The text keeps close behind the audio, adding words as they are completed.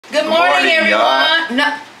Good morning, everyone.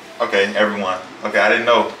 No. Okay, everyone. Okay, I didn't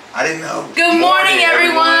know. Good morning,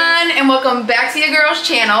 everyone, and welcome back to your girl's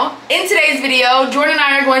channel. In today's video, Jordan and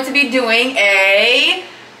I are going to be doing a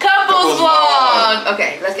couples vlog.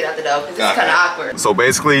 Okay, let's get out the door because it's kind of awkward. So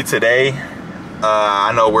basically today,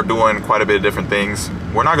 I know we're doing quite a bit of different things.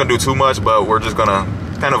 We're not gonna do too much, but we're just gonna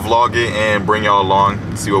kind of vlog it and bring y'all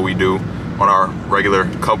along, see what we do on our regular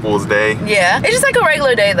couples day. Yeah, it's just like a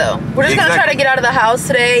regular day though. We're just gonna try to get out of the house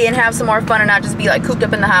today and have some more fun and not just be like cooped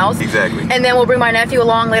up in the house. Exactly. And then we'll bring my nephew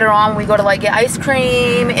along later on when we go to like get ice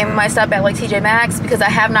cream, and we might stop at like TJ Maxx because I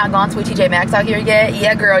have not gone to a TJ Maxx out here yet.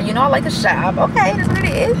 Yeah, girl, you know I like to shop. Okay, that's what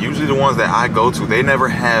it is. Usually the ones that I go to, they never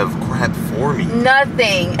have crap for me.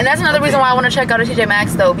 Nothing. And that's another reason why I want to check out a TJ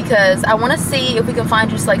Maxx though, because I want to see if we can find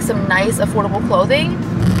just like some nice affordable clothing.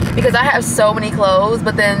 Because I have so many clothes,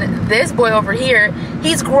 but then this boy over here,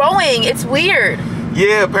 he's growing. It's weird.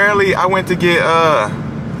 Yeah, apparently I went to get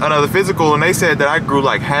another physical and they said that I grew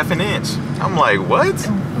like ½ an inch. I'm like, what?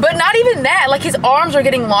 But not even that. Like his arms are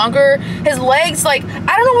getting longer. His legs, like,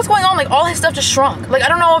 I don't know what's going on. Like all his stuff just shrunk. Like I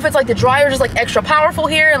don't know if it's like the dryer just like extra powerful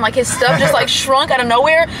here and like his stuff just like shrunk out of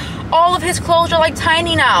nowhere. All of his clothes are like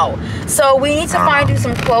tiny now. So we need to find you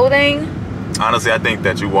some clothing. Honestly, I think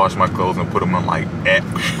that you washed my clothes and put them on like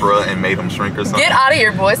extra and made them shrink or something. Get out of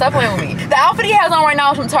here, boy. Stop playing with me. The outfit he has on right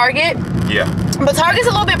now is from Target. Yeah. But Target's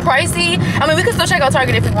a little bit pricey. I mean, we can still check out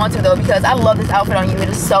Target if we want to, though, because I love this outfit on you. It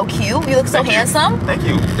is so cute. You look so handsome. Thank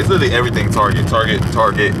you. It's literally everything Target.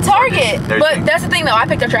 But that's the thing, though. I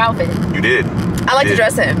picked out your outfit. You did. I like to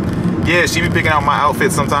dress him. Yeah, she be picking out my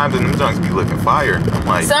outfits sometimes, and them junks be looking fire. I'm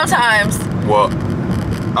like... Sometimes. Well...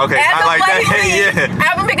 Okay, I like that. Yeah.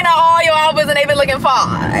 I've been picking out all your outfits and they've been looking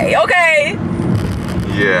fine. Okay.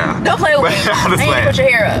 Yeah. Don't play with me. I need to put your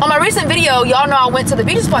hair up. On my recent video, y'all know I went to the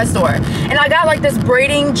beauty supply store and I got like this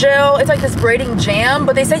braiding gel. It's like this braiding jam,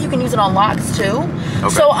 but they said you can use it on locks too. Okay.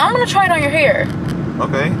 So I'm gonna try it on your hair.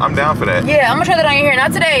 Okay, I'm down for that. Yeah, I'm gonna try that on your hair.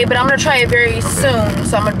 Not today, but I'm gonna try it very soon.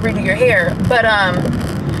 So I'm gonna redo your hair. But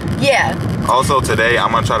yeah. Also today,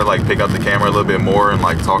 I'm gonna try to like pick up the camera a little bit more and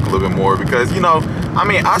like talk a little bit more because, you know, I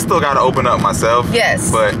mean, I still gotta open up myself.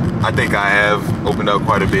 Yes. But I think I have opened up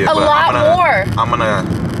quite a bit. A lot more. I'm gonna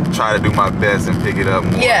try to do my best and pick it up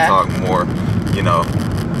more, talk more, you know,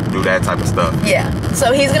 do that type of stuff. Yeah.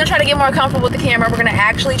 So he's gonna try to get more comfortable with the camera. We're gonna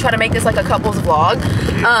actually try to make this like a couples vlog.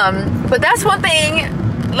 Yeah. But that's one thing.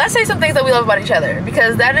 Let's say some things that we love about each other,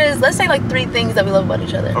 because that is, let's say like 3 things that we love about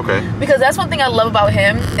each other. Okay. Because that's one thing I love about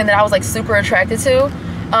him and that I was like super attracted to,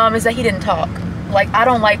 is that he didn't talk. Like I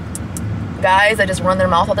don't like guys that just run their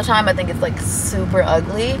mouth all the time. I think it's like super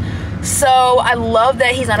ugly. So I love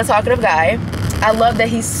that he's not a talkative guy. I love that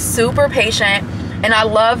he's super patient, and I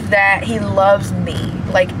love that he loves me.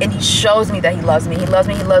 Like, and he shows me that he loves me. He loves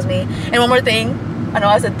me, he loves me. And one more thing, I know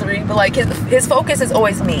I said 3, but like his focus is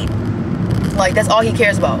always me. Like that's all he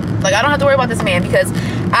cares about. Like I don't have to worry about this man because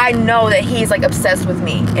I know that he's like obsessed with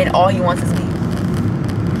me and all he wants is me.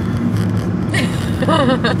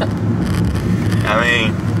 I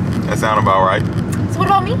mean, that sounds about right. So what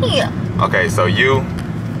about me? Okay, so you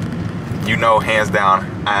know, hands down,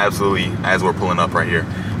 I absolutely, as we're pulling up right here,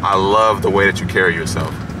 I love the way that you carry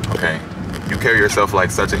yourself. Okay, you carry yourself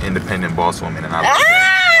like such an independent boss woman, and I love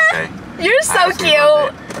that. Okay, you're so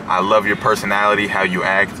cute. I love your personality, how you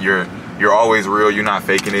act. You're always real. You're not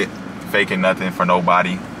faking nothing for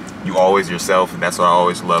nobody. You always yourself, and that's what I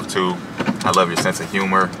always love too. I love your sense of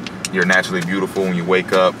humor. You're naturally beautiful when you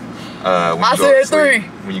wake up.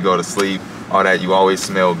 When you go to sleep, all that, you always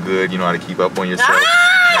smell good. You know how to keep up on yourself.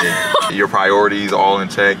 Your priorities all in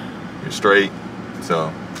check. You're straight.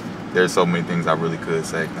 So there's so many things I really could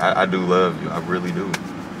say. I do love you. I really do.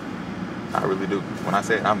 I really do. When I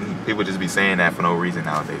say, I mean, people just be saying that for no reason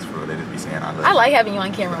nowadays, bro. They just be saying I love you. I like having you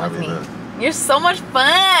on camera with me. You're so much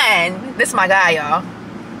fun. This is my guy, y'all.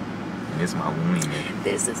 And this is my wingman.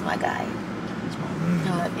 This is my guy. This is my wingman.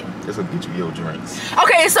 I love you. This will get you your drinks.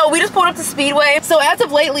 Okay, so we just pulled up to Speedway. So as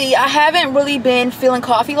of lately, I haven't really been feeling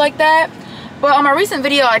coffee like that. But on my recent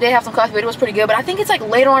video, I did have some coffee, but it was pretty good. But I think it's like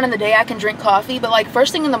later on in the day I can drink coffee. But like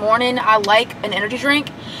first thing in the morning, I like an energy drink.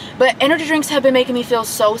 But energy drinks have been making me feel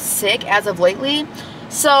so sick as of lately.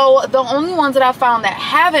 So the only ones that I found that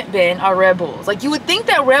haven't been are Red Bulls. Like you would think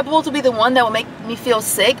that Red Bulls would be the one that would make me feel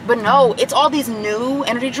sick. But no, it's all these new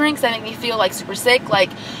energy drinks that make me feel like super sick.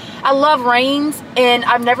 Like I love Reigns and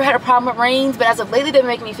I've never had a problem with Reigns. But as of lately, they've been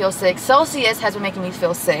making me feel sick. Celsius has been making me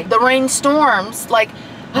feel sick. The Rain Storms, like...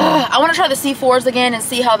 I want to try the C4s again and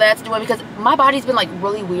see how that's doing because my body's been like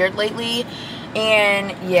really weird lately,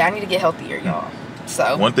 and yeah, I need to get healthier, y'all.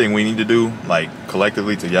 So one thing we need to do, like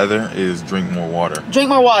collectively together, is drink more water. Drink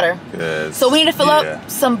more water. So we need to fill up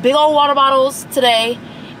some big old water bottles today,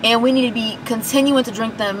 and we need to be continuing to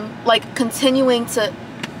drink them, like continuing to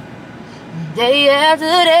day after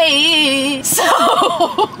day.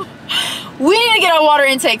 So we need to get our water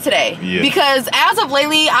intake today. Yeah. Because as of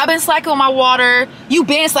lately, I've been slacking on my water. You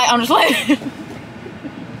been slacking. I'm just like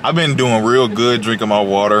I've been doing real good drinking my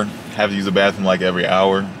water. Have to use the bathroom like every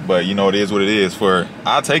hour, but you know, it is what it is.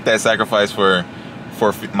 I'll take that sacrifice for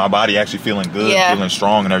my body actually feeling good, feeling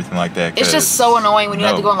strong and everything like that. It's just so annoying when you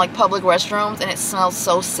have to go in like public restrooms and it smells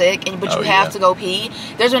so sick, but you have to go pee.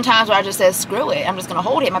 There's been times where I just said, screw it, I'm just gonna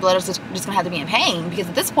hold it. My blood is just gonna have to be in pain, because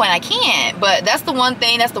at this point I can't. But that's the one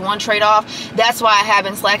thing, that's the one trade-off. That's why I have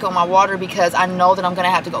been slacking on my water, because I know that I'm gonna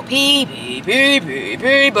have to go pee.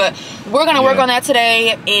 But we're gonna work on that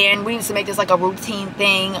today, and we need to make this like a routine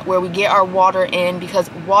thing where we get our water in, because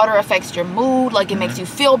water affects your mood. Like, it makes you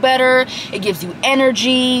feel better, it gives you energy,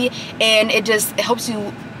 and it helps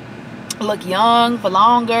you look young for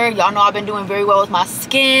longer. Y'all know I've been doing very well with my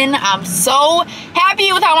skin. I'm so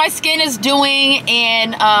happy with how my skin is doing,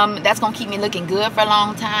 and that's gonna keep me looking good for a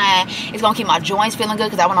long time. It's gonna keep my joints feeling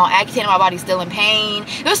good, because I went on Accutane and my body's still in pain.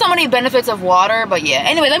 There's so many benefits of water. But yeah,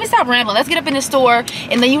 anyway, let me stop rambling. Let's get up in the store,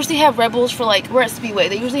 and they usually have Red Bulls for like, we're at Speedway,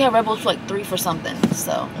 they usually have Red Bulls for like 3 for something.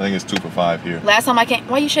 So I think it's 2 for $5 here. Last time I came,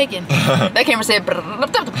 why are you shaking? That camera said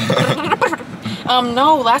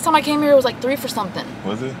no, last time I came here it was like 3 for something.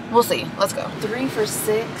 Was it? We'll see. Let's go. 3 for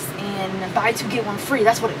 $6 and buy 2 get 1 free.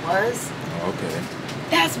 That's what it was. Oh, okay.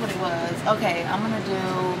 That's what it was. Okay, I'm gonna do.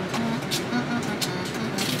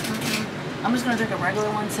 I'm just gonna drink a regular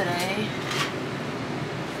one today.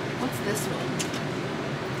 What's this one?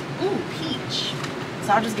 Ooh, peach.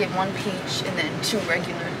 So I'll just get 1 peach and then 2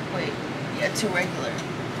 regular. Wait, yeah, 2 regular.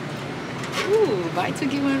 Ooh, buy 2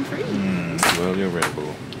 get 1 free. Well, your Red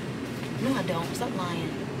Bull. No, I don't. Stop lying.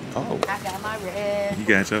 Oh. I got my red. You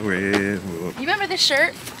got your Red Bull. You remember this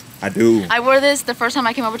shirt? I do. I wore this the first time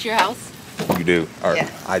I came over to your house. You do? Or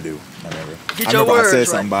yeah. I do. I remember. Get your words I said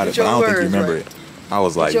something about it, but I don't think you remember it. I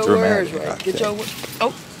was like, dramatic. Get your words.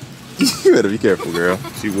 Oh. You better be careful, girl.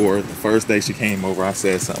 She wore it the first day she came over. I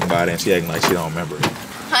said something about it, and she acting like she don't remember it.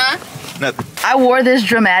 Huh? Nothing. I wore this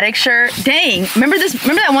dramatic shirt. Dang. Remember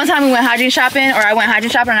that one time we went hygiene shopping, or I went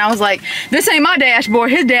hygiene shopping, and I was like, this ain't my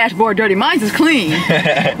dashboard. His dashboard dirty. Mine's is clean.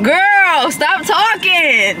 Girl, stop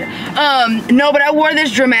talking. No, but I wore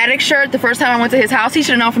this dramatic shirt the first time I went to his house. He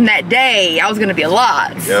should have known from that day I was going to be a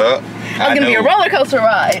lot. Yup. I was going to be a roller coaster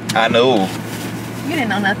ride. I know. You didn't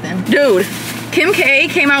know nothing. Dude, Kim K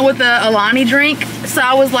came out with the Alani drink, so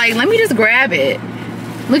I was like, let me just grab it.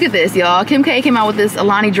 Look at this, y'all. Kim K came out with this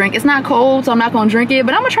Alani drink. It's not cold, so I'm not gonna drink it,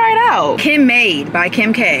 but I'm gonna try it out. Kim Made by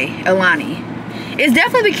Kim K, Alani. It's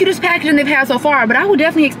definitely the cutest packaging they've had so far, but I would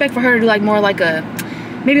definitely expect for her to do like more like a,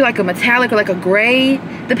 maybe like a metallic or like a gray.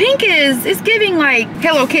 The pink it's giving like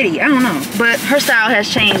Hello Kitty, I don't know. But her style has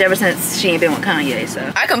changed ever since she ain't been with Kanye,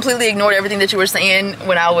 so. I completely ignored everything that you were saying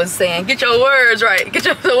when I was saying, get your words right.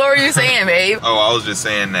 What were you saying, babe? Oh, I was just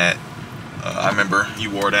saying that I remember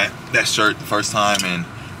you wore that shirt the first time, and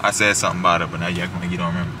I said something about it, but now you act like you don't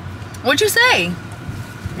remember. What'd you say?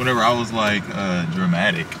 Whenever I was like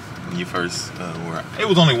dramatic when you first wore it. It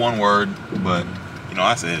was only 1 word, but you know,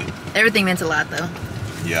 I said it. Everything meant a lot though.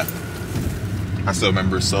 Yeah. I still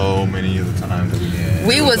remember so many of the times that we had.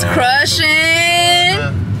 We was crushing.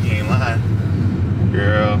 You ain't lying.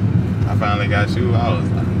 Girl, I finally got you. I was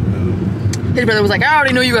like, dude. His brother was like, I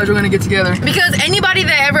already knew you guys were gonna get together. Because anybody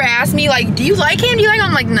that ever asked me like, do you like him? Do you like him?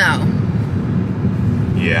 I'm like, no.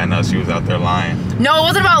 Yeah, I know, she was out there lying. No, it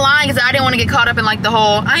wasn't about lying, because I didn't want to get caught up in like the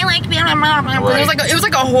whole I like being right. It was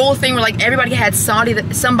like a whole thing where like everybody had somebody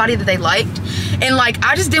that they liked, and like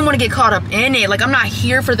I just didn't want to get caught up in it. Like, I'm not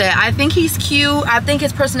here for that. I think he's cute. I think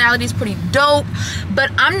his personality is pretty dope,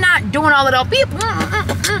 but I'm not doing all of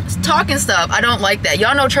that talking stuff. I don't like that.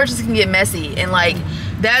 Y'all know churches can get messy, and like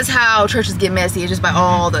that's how churches get messy. It's just by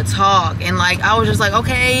all the talk, and like I was just like,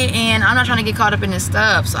 okay, and I'm not trying to get caught up in this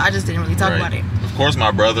stuff, so I just didn't really talk about it. Of course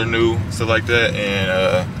my brother knew stuff like that,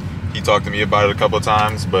 and he talked to me about it a couple of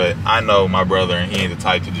times, but I know my brother, and he ain't the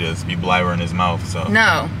type to just be blabbering his mouth, so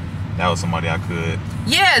no, that was somebody I could.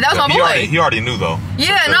 Yeah, that was my boy. He already knew though.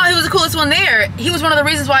 Yeah, no, he was the coolest one there. He was one of the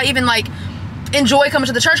reasons why I even like enjoy coming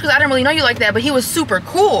to the church, because I didn't really know you like that, but he was super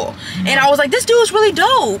cool. And I was like, this dude's really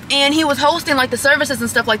dope, and he was hosting like the services and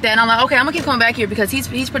stuff like that, and I'm like, okay, I'm gonna keep coming back here because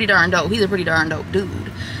he's pretty darn dope. He's a pretty darn dope dude.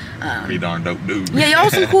 Pretty darn dope dude. Yeah, y'all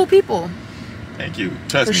some cool people. Thank you.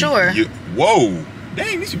 Trust me. For sure. Whoa.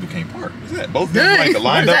 Dang, these people can't park. Is that both of them like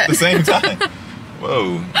lined up at the same time?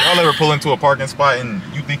 Whoa. Y'all ever pull into a parking spot and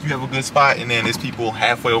you think you have a good spot and then there's people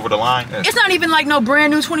halfway over the line? It's not even like no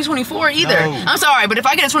brand new 2024 either. No. I'm sorry, but if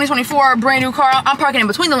I get a 2024 brand new car, I'm parking in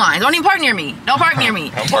between the lines. Don't even park near me. Don't park near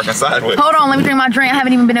me. I'm parking sideways. Hold on, let me drink my drink. I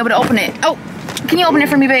haven't even been able to open it. Oh, can you open it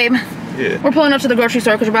for me, babe? Yeah. We're pulling up to the grocery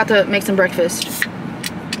store because we're about to make some breakfast.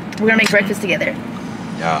 We're gonna make breakfast together.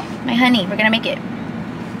 Yeah. My honey, we're gonna make it.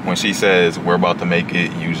 When she says we're about to make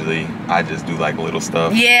it, usually I just do like little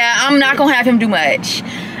stuff. Yeah, I'm not gonna have him do much.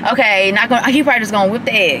 Okay, not gonna. He probably just gonna whip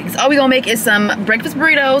the eggs. All we gonna make is some breakfast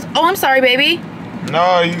burritos. Oh, I'm sorry, baby.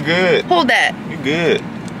 No, you good. Hold that. You good.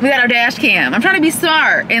 We got our dash cam. I'm trying to be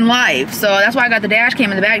smart in life, so that's why I got the dash cam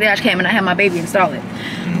and the back dash cam, and I have my baby install it.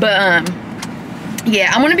 But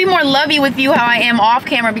yeah, I'm gonna be more lovey with you how I am off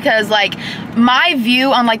camera, because like my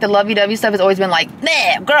view on like the lovey-dovey stuff has always been like,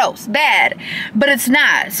 nah, gross, bad, but it's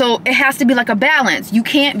not. So it has to be like a balance. You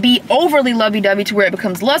can't be overly lovey-dovey to where it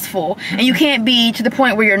becomes lustful, and you can't be to the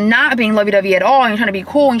point where you're not being lovey-dovey at all and you're trying to be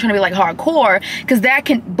cool and you're trying to be like hardcore, because that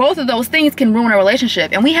can, both of those things can ruin a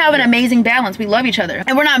relationship. And we have an amazing balance. We love each other,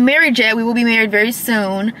 and we're not married yet. We will be married very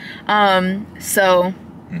soon.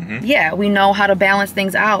 Yeah, we know how to balance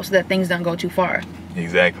things out so that things don't go too far.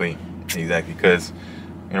 Exactly, because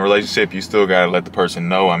in a relationship you still gotta let the person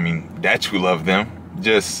know, I mean, that you love them,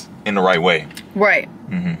 just in the right way. Right.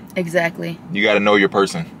 Exactly. You gotta know your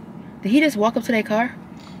person. Did he just walk up to their car?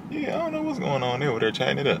 Yeah, I don't know what's going on there. They're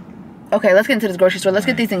chatting it up. Okay, let's get into this grocery store. Let's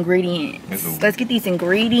get these ingredients. Let's get these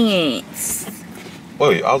ingredients.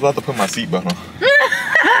 Wait, I was about to put my seatbelt on.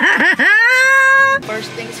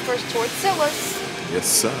 First things first, tortillas. Yes,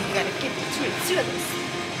 sir. You gotta get the tortillas.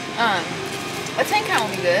 A 10 count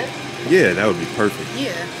would be good. Yeah, that would be perfect.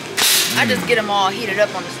 Yeah. I just get them all heated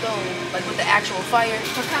up on the stove, like with the actual fire.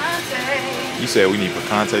 Picante. You said we need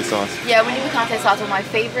picante sauce? Yeah, we need picante sauce, but my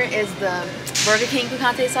favorite is the Burger King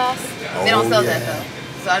picante sauce. They don't sell that though.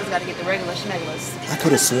 So I just gotta get the regular schmegulas. I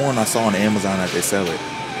could have sworn I saw on Amazon that they sell it.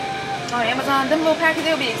 On Amazon, them little packages,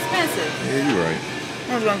 they'll be expensive. Yeah, you're right.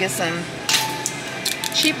 I'm just gonna get some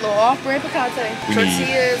cheap little off-brand picante.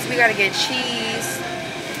 Tortillas, we gotta get cheese,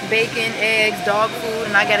 bacon, eggs, dog food,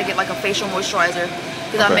 and I gotta get like a facial moisturizer,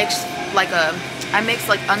 because I mix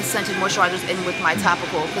like unscented moisturizers in with my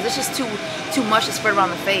topical, because it's just too much to spread around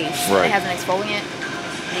the face. Right. It has an exfoliant.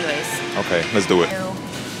 Anyways. Okay, let's do it.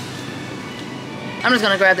 I'm just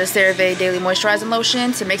gonna grab this CeraVe Daily Moisturizing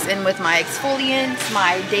Lotion to mix in with my exfoliant,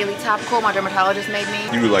 my daily topical my dermatologist made me.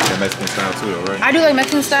 You do like that Mexican style too, though, right? I do like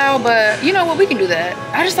Mexican style, but you know what? We can do that.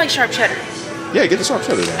 I just like sharp cheddar. Yeah, get the sharp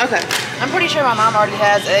cheddar then. Okay. I'm pretty sure my mom already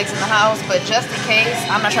has eggs in the house, but just in case,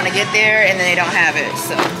 I'm not trying to get there and then they don't have it.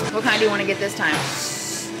 So, what kind do you want to get this time?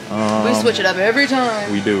 We switch it up every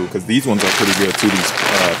time. We do, because these ones are pretty good too, these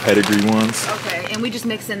pedigree ones. Okay, and we just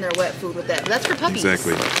mix in their wet food with that. But that's for puppies.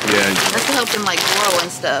 Exactly. Yeah. That's to help them like grow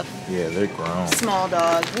and stuff. Yeah, they're grown. Small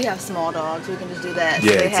dogs. We have small dogs. We can just do that.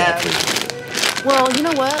 Yeah, so they exactly. Well, you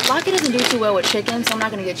know what? Lockie doesn't do too well with chicken, so I'm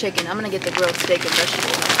not going to get chicken. I'm going to get the grilled steak and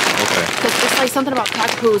vegetable. Okay. Because it's like something about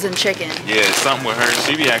cockapoos and chicken. Yeah, it's something with her.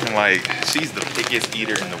 She be acting like she's the pickiest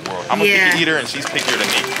eater in the world. I'm a picky eater and she's pickier than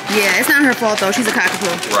me. Yeah, it's not her fault though. She's a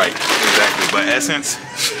cockapoo. Right, exactly. But Essence,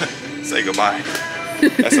 say goodbye.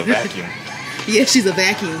 That's a vacuum. Yeah, she's a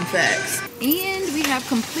vacuum, facts. And we have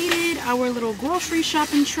completed our little grocery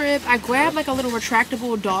shopping trip. I grabbed like a little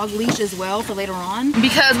retractable dog leash as well for later on,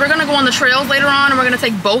 because we're gonna go on the trails later on and we're gonna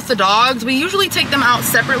take both the dogs. We usually take them out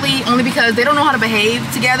separately only because they don't know how to behave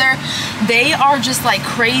together. They are just like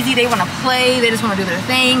crazy. They wanna play, they just wanna do their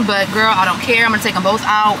thing, but girl, I don't care. I'm gonna take them both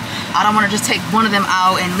out. I don't wanna just take one of them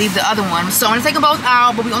out and leave the other one. So I'm gonna take them both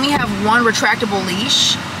out, but we only have one retractable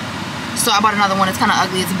leash. So I bought another one. It's kind of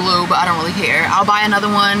ugly. It's blue, but I don't really care. I'll buy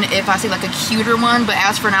another one if I see like a cuter one. But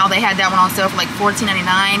as for now, they had that one on sale for like $14.99.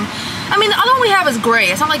 I mean, the other one we have is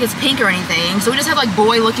gray. It's not like it's pink or anything. So we just have like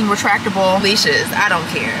boy-looking retractable leashes. I don't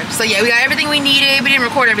care. So yeah, we got everything we needed. We didn't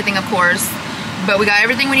record everything, of course, but we got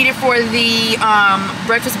everything we needed for the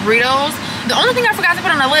breakfast burritos. The only thing I forgot to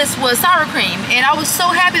put on the list was sour cream, and I was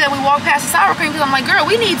so happy that we walked past the sour cream because I'm like, girl,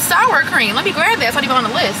 we need sour cream. Let me grab that. It's not even on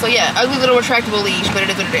the list. So yeah, ugly little retractable leash, but it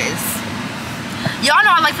is what it is. Y'all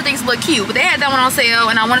know I like for things to look cute, but they had that one on sale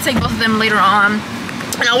and I want to take both of them later on.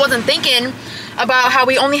 And I wasn't thinking about how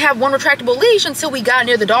we only have one retractable leash until we got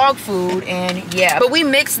near the dog food, and yeah. But we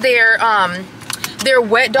mixed their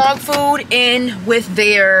wet dog food in with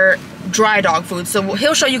their dry dog food. So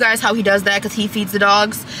he'll show you guys how he does that because he feeds the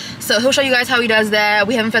dogs. So he'll show you guys how he does that.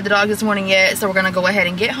 We haven't fed the dogs this morning yet, so we're gonna go ahead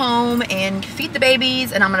and get home and feed the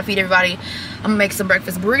babies, and I'm gonna feed everybody. I'm gonna make some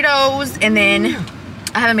breakfast burritos, and then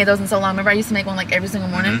I haven't made those in so long. Remember I used to make one like every single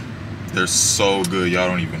morning? They're so good, y'all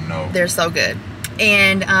don't even know. They're so good.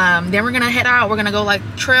 And then we're gonna head out. We're gonna go like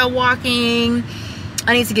trail walking.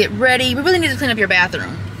 I need to get ready. We really need to clean up your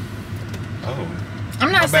bathroom. Oh,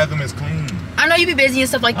 I'm not. My bathroom is clean. I know you be busy and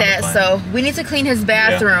stuff like that, so we need to clean his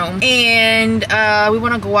bathroom. And we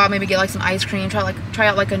want to go out, maybe get like some ice cream, try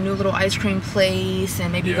out like a new little ice cream place,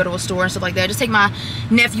 and maybe go to a store and stuff like that. Just take my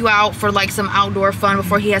nephew out for like some outdoor fun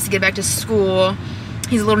before he has to get back to school.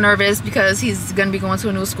 He's a little nervous because he's gonna be going to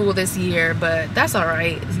a new school this year, but that's all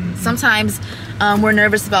right. Sometimes we're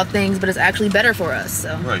nervous about things, but it's actually better for us.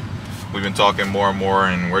 So right, we've been talking more and more,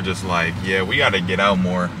 and we're just like, yeah, we got to get out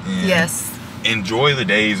more. Yes. Enjoy the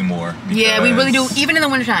days more. Yeah, we really do, even in the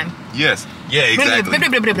wintertime. Yes. Yeah, exactly.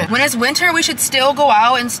 When it's winter, we should still go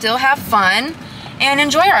out and still have fun and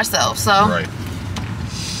enjoy ourselves. So right.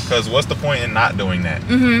 Because what's the point in not doing that?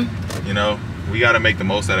 Mm-hmm. You know, we got to make the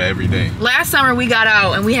most out of every day. Last summer we got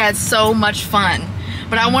out and we had so much fun,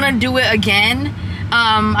 but I want to do it again.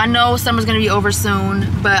 I know summer's gonna be over soon,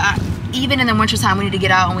 but even in the wintertime, we need to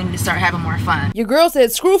get out and we need to start having more fun. Your girl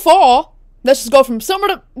said, "Screw fall. Let's just go from summer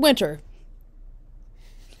to winter."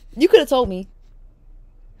 You could have told me.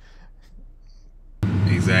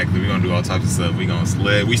 Exactly. We're gonna do all types of stuff. We're gonna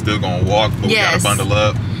sled. We still gonna walk, but we gotta bundle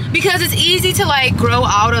up. Because it's easy to like grow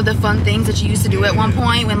out of the fun things that you used to do at one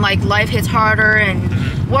point when like life hits harder and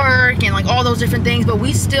work and like all those different things, but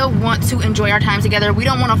we still want to enjoy our time together. We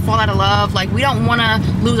don't want to fall out of love. Like we don't want to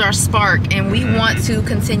lose our spark, and we want to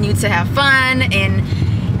continue to have fun. And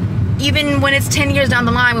even when it's 10 years down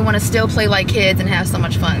the line, we want to still play like kids and have so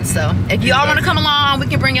much fun. So if y'all want to come along, we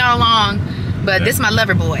can bring y'all along. But this is my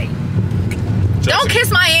lover boy. Don't kiss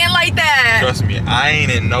my hand like that. Trust me, I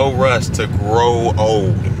ain't in no rush to grow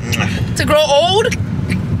old. To grow old?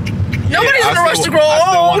 Nobody's in a rush to grow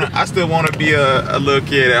old. I still want to be a little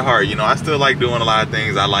kid at heart. You know, I still like doing a lot of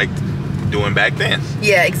things I liked doing back then.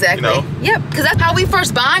 Yeah, exactly. You know? Yep, because that's how we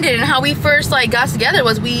first bonded, and how we first like got together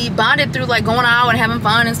was we bonded through like going out and having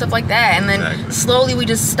fun and stuff like that. And then slowly we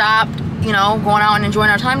just stopped, you know, going out and enjoying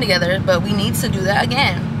our time together. But we need to do that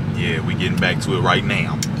again. Yeah, we getting back to it right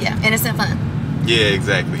now. Yeah, innocent fun. Yeah,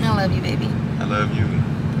 exactly. I love you, baby. I love you,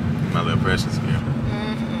 my little precious girl.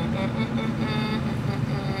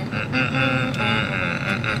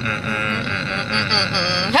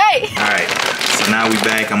 Hey! Alright, so now we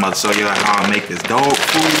back. I'm about to show you how I make this dog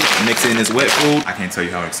food, mix in this wet food. I can't tell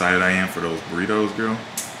you how excited I am for those burritos, girl.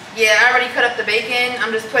 Yeah, I already cut up the bacon.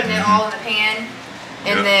 I'm just putting it all in the pan.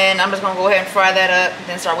 And then I'm just gonna go ahead and fry that up, and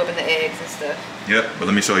then start whipping the eggs and stuff. Yep, but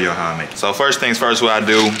let me show you how I make it. So first things first, what I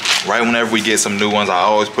do, right whenever we get some new ones, I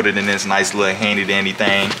always put it in this nice little handy dandy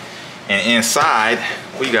thing. And inside,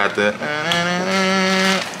 we got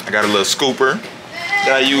I got a little scooper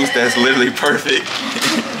that I use that's literally perfect.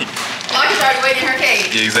 Locky's already waiting in her cage.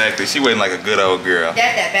 Yeah, exactly, she waiting like a good old girl.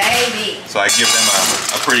 That's that baby. So I give them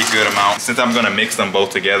a pretty good amount. Since I'm gonna mix them both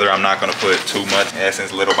together, I'm not gonna put too much.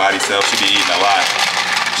 Essence, little body self, she be eating a lot.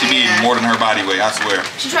 She be eating more than her body weight, I swear.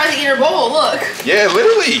 She tries to eat her bowl, look. Yeah,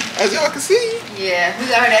 literally, as y'all can see. Yeah, we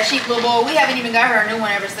got her that cheap little bowl. We haven't even got her a new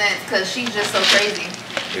one ever since, because she's just so crazy.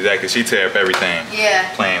 Exactly, she tear up everything.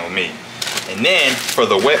 Yeah. Playing with me. And then, for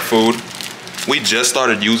the wet food, we just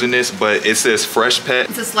started using this, but it says fresh pet.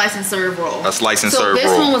 It's a slice and serve roll. A slice and serve roll. So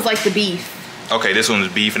this one was like the beef. Okay, this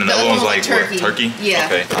one's beef, and another one's like turkey. What, turkey? Yeah.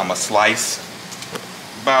 Okay, I'm a slice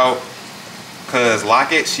about, cause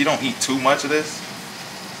Lockett, she don't eat too much of this.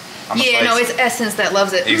 Yeah, no, it's Essence that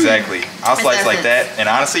loves it. Exactly. I'll slice like that, and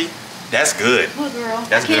honestly, that's good. Look, girl.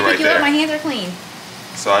 That's good right there. My hands are clean.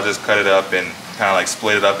 So I just cut it up and kind of like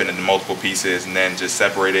split it up into multiple pieces, and then just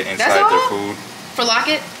separate it inside their food. For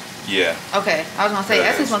Lockett? Yeah. Okay, I was gonna say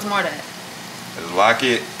Essence wants more of that. Cause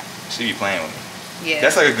Lockett, she be playing with me. Yeah.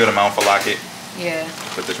 That's like a good amount for Lockett. Yeah.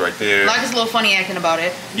 Put this right there. Lockett's a little funny acting about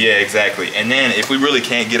it. Yeah, exactly. And then if we really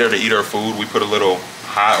can't get her to eat her food, we put a little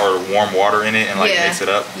hot or warm water in it and like mix it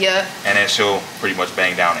up. Yeah. And then she'll pretty much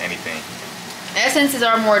bang down anything. Essence is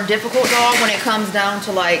our more difficult dog when it comes down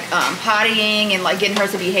to like pottying and like getting her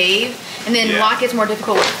to behave. And then Lockett's more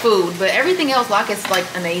difficult with food, but everything else Lockett's like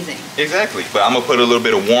amazing. Exactly. But I'm gonna put a little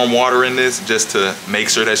bit of warm water in this just to make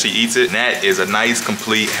sure that she eats it. And that is a nice,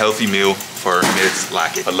 complete, healthy meal for Miss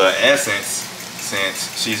Lockett. A little Essence,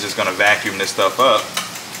 since she's just gonna vacuum this stuff up,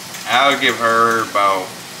 I'll give her about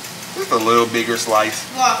just a little bigger slice.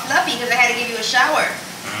 You all fluffy because I had to give you a shower.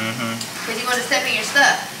 Because you want to step in your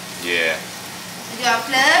stuff. Yeah. You all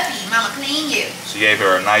fluffy. Mama clean you. She gave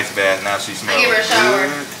her a nice bath. Now she smells good. I gave her a shower.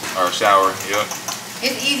 Or a shower, yep.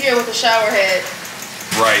 It's easier with the shower head.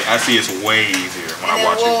 Right, I see it's way easier when I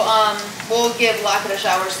watch it. We'll give Lockett a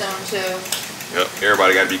shower soon too. Yep,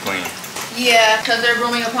 everybody got to be clean. Yeah, because their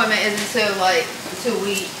grooming appointment isn't until like 2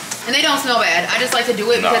 weeks. And they don't smell bad. I just like to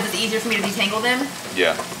do it because it's easier for me to detangle them.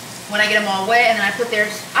 Yeah. When I get them all wet, and then I put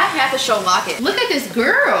theirs. I have to show Locket. Look at this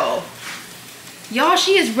girl. Y'all,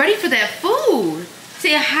 she is ready for that food.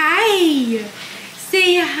 Say hi.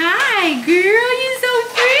 Say hi, girl. You're so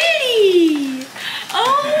pretty.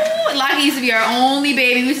 Oh, Locket used to be our only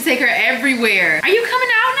baby. We used to take her everywhere. Are you coming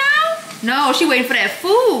out now? No, she waiting for that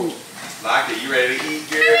food. Locket, you ready to eat,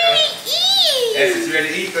 girl? I'm ready to eat. Essence, you ready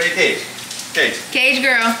to eat? Go to Cage. Cage. Cage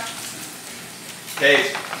girl.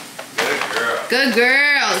 Cage. Good girl. Good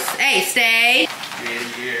girls. Hey, stay.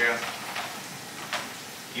 Good girl.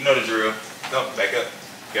 You know the drill. Go, back up.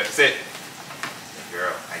 You got to sit. Good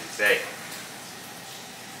girl. How you say?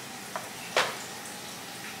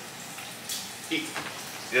 Eat.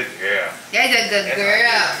 Good girl. That's a good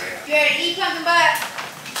girl. You ready to eat pumpkin butt?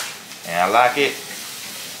 And I like it.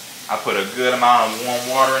 I put a good amount of warm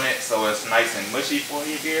water in it so it's nice and mushy for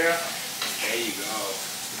you, girl. There you go.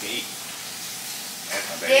 You can eat. That's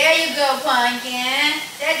my baby. There you go, pumpkin.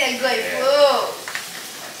 That's a good food.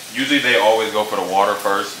 Usually they always go for the water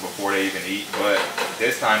first before they even eat, but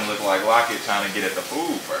this time it looked like Locket trying to get at the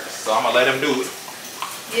food first. So I'm gonna let him do it.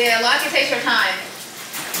 Yeah, Locket takes her time.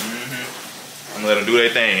 I'm gonna let them do their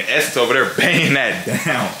thing. And Essence over there banging that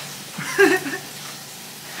down.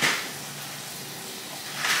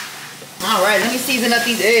 All right, let me season up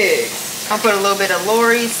these eggs. I'll put a little bit of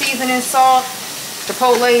Lori seasoning salt,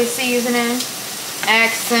 chipotle seasoning,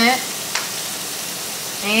 accent,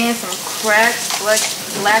 and some cracked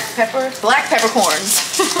black peppercorns.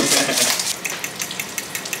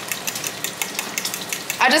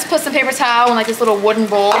 I just put some paper towel in like this little wooden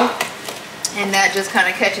bowl. And that just kind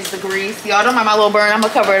of catches the grease. Y'all don't mind my little burn. I'm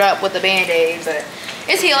gonna cover it up with the Band-Aid, but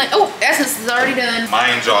it's healing. Oh, Essence is already done.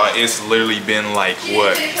 Mind y'all, it's literally been like she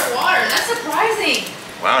what? She didn't finish her water. That's surprising.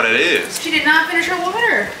 Wow, that is. She did not finish her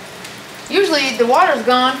water. Usually the water's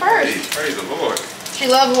gone first. Praise the Lord. She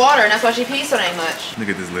loves water, and that's why she pees so dang much. Look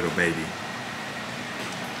at this little baby.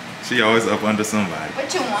 She always up under somebody.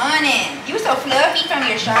 What you wanting? You so fluffy from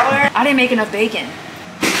your shower. I didn't make enough bacon.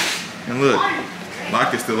 And look.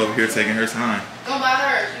 Locket's still over here taking her time. Don't bother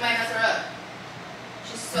her. She might mess her up.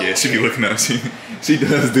 She's so yeah, she be looking up. She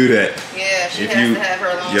does do that. Yeah, she has to have her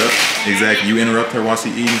alone. Yep, exactly. You interrupt her while she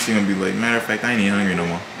eating, she gonna be like, matter of fact, I ain't even hungry no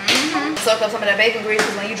more. Soak up some of that bacon grease,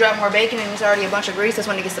 because when you drop more bacon and it's already a bunch of grease, that's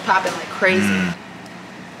when it gets to popping like crazy.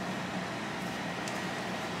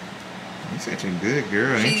 You such a good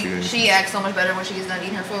girl, ain't you? She acts so much better when she gets done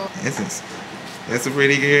eating her food. That's a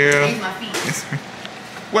pretty girl. Use my feet.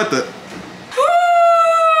 What the?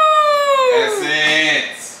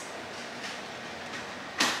 Essence.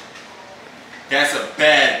 That's a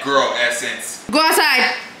bad girl, Essence. Go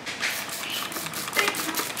outside.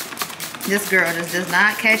 This girl just does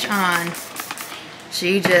not catch on.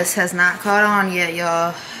 She just has not caught on yet,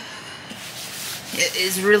 y'all. It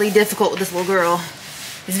is really difficult with this little girl.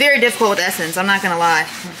 It's very difficult with Essence, I'm not gonna lie.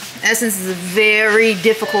 Essence is a very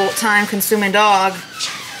difficult, time-consuming dog.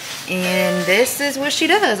 And this is what she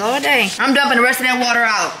does all day. I'm dumping the rest of that water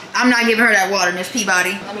out. I'm not giving her that water, Miss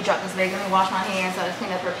Peabody. Let me drop this bag. Let me wash my hands so I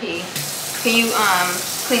clean up her pee. Can you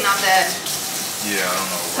clean off that Yeah, I don't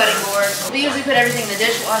know. cutting board? We usually put everything in the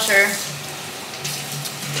dishwasher.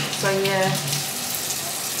 So yeah.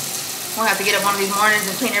 We'll have to get up one of these mornings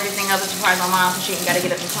and clean everything up to surprise my mom so she ain't gotta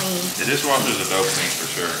get up and clean. The dishwasher is a dope thing for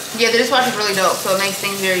sure. Yeah, the dishwasher's really dope, so it makes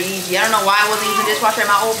things very easy. I don't know why I wasn't using the dishwasher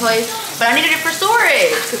at my old place, but I needed it for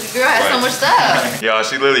storage because the girl has so much stuff. Yeah,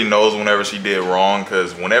 she literally knows whenever she did wrong,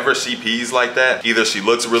 because whenever she pees like that, either she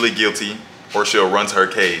looks really guilty or she'll run to her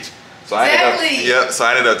cage. So I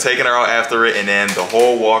ended up taking her out after it, and then the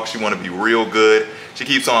whole walk she wanted to be real good. She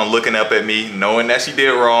keeps on looking up at me, knowing that she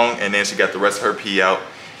did wrong, and then she got the rest of her pee out,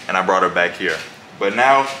 and I brought her back here. But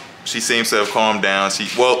now she seems to have calmed down.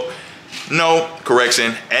 No,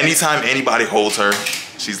 correction. Anytime anybody holds her,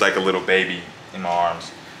 she's like a little baby in my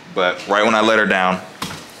arms. But right when I let her down,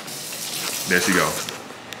 there she goes.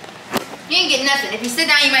 You ain't get nothing. If you sit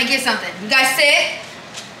down, you might get something. You guys sit.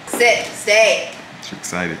 Sit. Stay. She's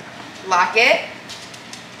excited. Lock it.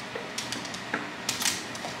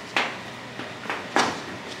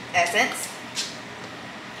 Essence.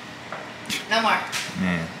 No more.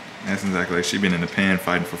 Man, Essence acts like she's been in the pan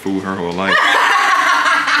fighting for food her whole life.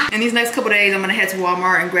 In these next couple days, I'm gonna head to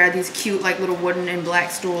Walmart and grab these cute like little wooden and black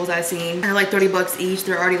stools I've seen. They're like 30 bucks each.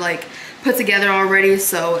 They're already like put together already,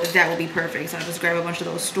 so that will be perfect. So I'll just grab a bunch of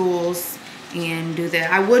those stools and do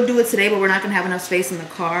that. I would do it today, but we're not gonna have enough space in the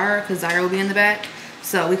car because Zyra will be in the back.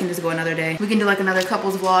 So we can just go another day. We can do like another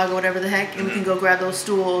couples vlog or whatever the heck, and we can go grab those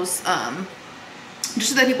stools just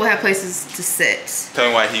so that people have places to sit. Tell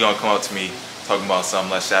me why he gonna come up to me talking about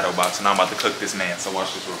something, let's shadow box. And I'm about to cook this man, so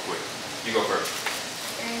watch this real quick. You go first.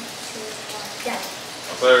 3, 2, 1, go.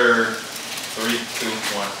 Sir. 3, 2,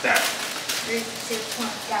 1, down. 3, 2, 1,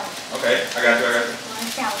 go. Okay, I got you, I got you.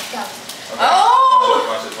 1, go. Okay. Oh!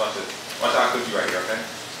 Watch this, watch this. Watch how I cook you right here, okay?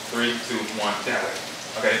 3, 2, 1, that way.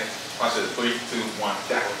 Okay, watch this. 3, 2,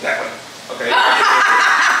 1, that way. Okay. 3,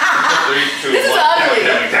 2, 1, This is ugly.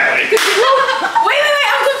 that way. Wait,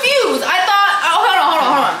 I'm confused. I thought, oh, hold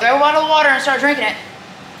on. Grab a bottle of water and start drinking it.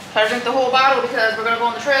 Try to drink the whole bottle because we're gonna go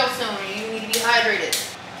on the trail soon and you need to be hydrated.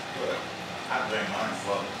 Well, I drink mine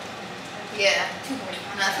slow. Yeah,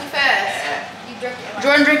 not too fast. You drink it.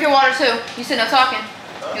 Jordan, drink your water too. You sitting up talking.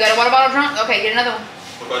 You got a water bottle drunk? Okay, get another one.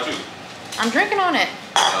 What about you? I'm drinking on it.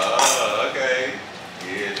 Okay.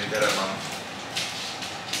 Yeah, drink that up, mama.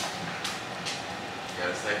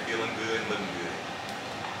 Gotta stay feeling good and looking good.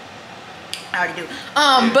 I already do.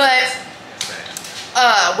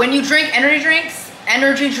 When you drink energy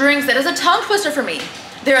drinks, that is a tongue twister for me.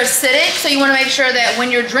 They're acidic, so you want to make sure that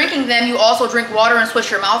when you're drinking them, you also drink water and switch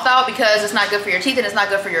your mouth out because it's not good for your teeth and it's not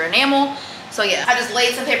good for your enamel. So yeah, I just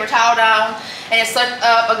laid some paper towel down and it sucked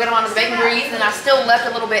up a good amount of the bacon grease and I still left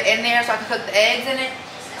a little bit in there so I could cook the eggs in it.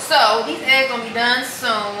 So these eggs gonna be done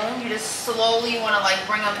soon. You just slowly want to like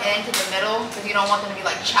bring them into the middle because you don't want them to be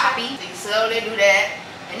like choppy. So you slowly do that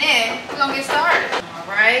and then we're gonna get started. All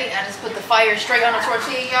right, I just put the fire straight on the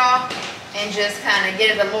tortilla, y'all, and just kind of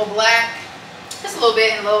get it a little black. Just a little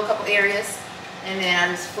bit in a little couple areas. And then I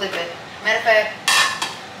just flip it. Matter of fact,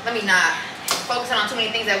 let me not focusing on too many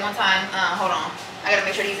things at one time. Hold on. I gotta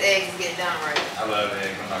make sure these eggs is getting done right. I love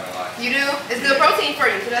eggs, I'm not gonna lie. You do? It's good protein for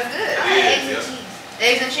you, so that's good. Eggs and cheese.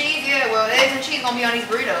 Eggs and cheese? Yeah, well, eggs and cheese gonna be on these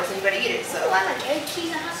burritos, so you better eat it. So. I like egg, cheese,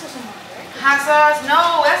 and hot sauce on mine, right? Hot sauce?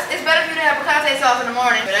 No, it's better for you to have picante sauce in the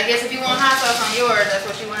morning. But I guess if you want hot sauce on yours, that's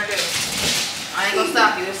what you wanna do. I ain't gonna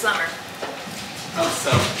stop you, it's summer. Oh,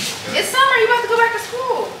 summer. It's summer, you about to go back to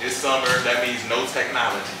school. It's summer, that means no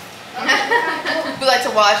technology. We like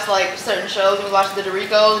to watch like certain shows. We watched the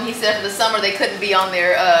Doricos, and he said for the summer they couldn't be on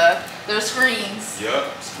their screens.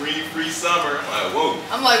 Yup, screen-free summer. I'm like, whoa.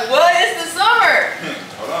 I'm like, what? It's the summer.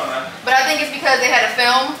 Hold on now. But I think it's because they had to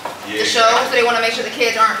film the show, so they want to make sure the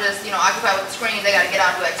kids aren't just occupied with the screens. They got to get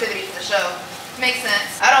out and do activities for the show. Makes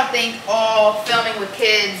sense. I don't think all filming with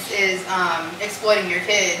kids is exploiting your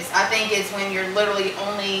kids. I think it's when you're literally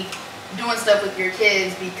only doing stuff with your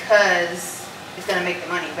kids because it's gonna make the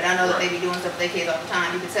money. But I know that they be doing stuff with their kids all the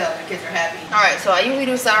time. You can tell their kids are happy. All right, so I usually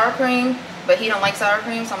do sour cream, but he don't like sour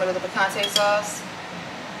cream, so I'm gonna do the picante sauce.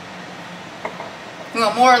 You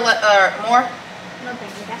want more or more? No,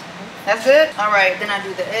 thank you. That's fine. That's good? All right, then I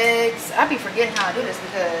do the eggs. I be forgetting how I do this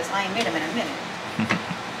because I ain't made them in a minute.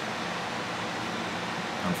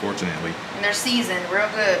 Unfortunately. And they're seasoned real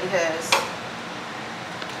good because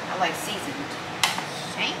I like seasoned.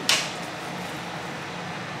 Shame.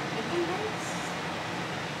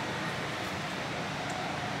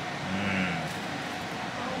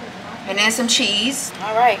 And then some cheese.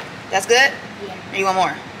 All right. That's good? Yeah. Or you want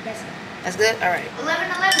more? That's good. That's good? All right.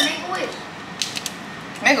 11/11, make a wish.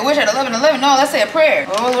 Make a wish at 11/11. No, let's say a prayer.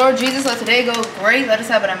 Oh, Lord Jesus, let today go great. Let us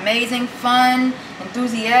have an amazing, fun,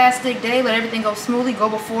 enthusiastic day. Let everything go smoothly. Go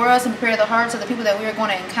before us and prepare the hearts of the people that we are going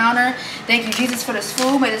to encounter. Thank you, Jesus, for this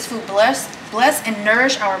food. May this food bless and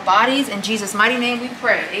nourish our bodies. In Jesus' mighty name we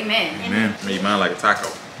pray. Amen. Amen. Make mine like a taco.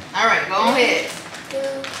 All right, go ahead. 2,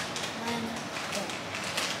 1, go.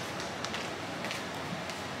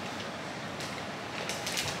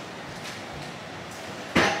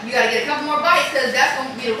 You gotta get a couple more bites because that's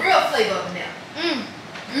gonna be the real flavor of it now.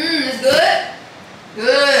 It's good?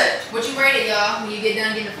 Good. What you rate it, y'all, when you get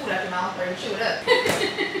done getting the food out your mouth or you chew it up?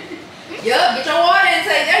 Yup, get your water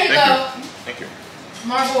intake. There you go. Thank you.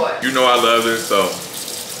 Smart boy. You know I love this, so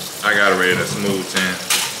I gotta rate it a smooth 10.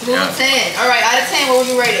 Smooth 10. All right, out of 10, what would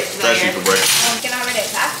you rate it? Especially for breakfast. Can I rate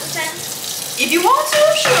it past the 10? If you want to,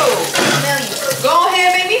 shoot. $1,000,000. Go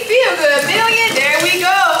ahead, make me feel good. $1,000,000. There we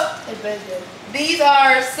go. It's very good. These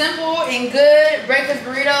are simple and good breakfast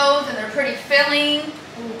burritos, and they're pretty filling.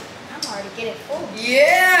 Ooh, I'm already getting full.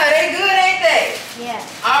 Yeah, they good, ain't they? Yeah.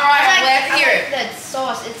 All right, I'm glad to hear I it. like the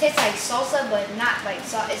sauce. It tastes like salsa, but not like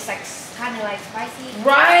sauce. It's like kind of like spicy.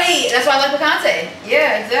 Right, that's why I like picante.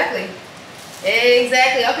 Yeah, exactly.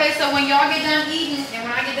 Exactly. Okay, so when y'all get done eating, and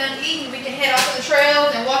when I get done eating, we can head off to the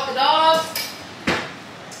trails and walk the dogs.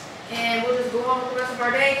 And we'll just go on with the rest of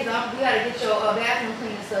our day because we got to get your bathroom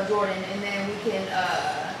clean and stuff, Jordan. And then we can,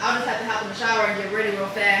 I'll just have to hop in the shower and get ready real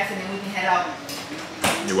fast, and then we can head out.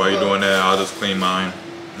 Yeah, while you're doing that, I'll just clean mine.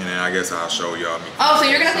 And then I guess I'll show y'all. Oh, so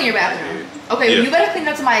you're going to clean your bathroom? Okay, yeah. well, you better clean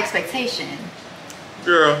up to my expectation.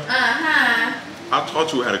 Girl. Uh-huh. I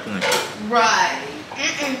taught you how to clean. Right.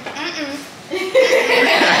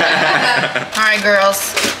 Alright,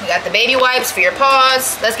 girls. We got the baby wipes for your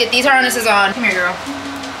paws. Let's get these harnesses on. Come here, girl.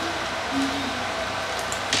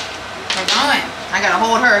 We're going. I gotta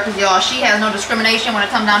hold her because, y'all, she has no discrimination when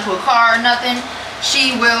it comes down to a car or nothing.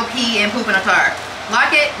 She will pee and poop in a car.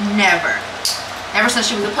 Locket, never. Ever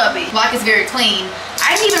since she was a puppy. Locket's very clean.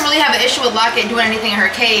 I didn't even really have an issue with Locket doing anything in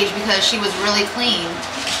her cage because she was really clean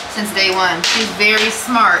since day one. She's very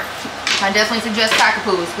smart. I definitely suggest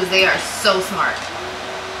cockapoos because they are so smart.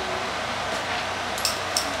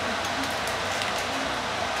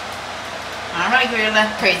 Alright,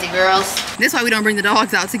 Grilla. Crazy girls. This is why we don't bring the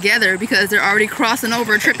dogs out together because they're already crossing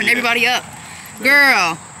over, tripping everybody up.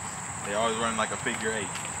 Girl. They always run like a figure 8.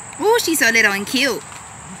 Ooh, she's so little and cute.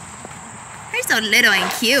 They're so little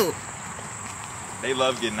and cute. They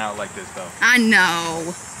love getting out like this though. I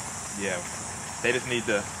know. Yeah. They just need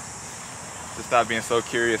to stop being so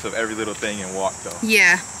curious of every little thing and walk though.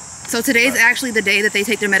 Yeah. So today's actually the day that they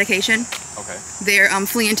take their medication. Okay. Their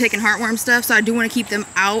flea and tick and heartworm stuff. So I do want to keep them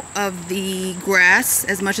out of the grass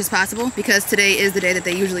as much as possible because today is the day that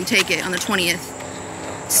they usually take it on the 20th.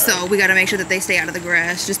 So we got to make sure that they stay out of the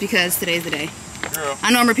grass just because today's the day. Girl.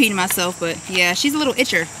 I know I'm repeating myself, but yeah, she's a little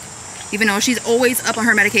itcher. Even though she's always up on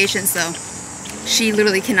her medication, so she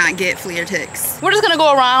literally cannot get flea or ticks. We're just gonna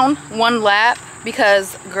go around one lap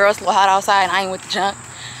because girl, it's a little hot outside and I ain't with the junk.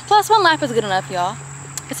 Plus one lap is good enough, y'all.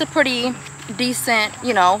 It's a pretty decent,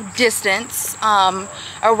 you know, distance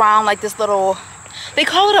around like this little, they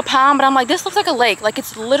call it a pond, but I'm like, this looks like a lake. Like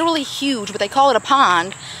it's literally huge, but they call it a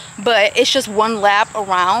pond. But it's just one lap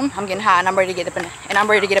around. I'm getting hot and I'm ready to get up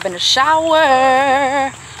in the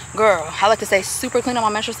shower. Girl, I like to stay super clean on my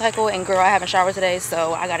menstrual cycle, and girl, I haven't showered today,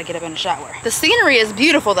 so I gotta get up in the shower. The scenery is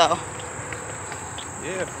beautiful though.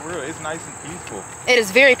 Yeah, for real, it's nice and peaceful. It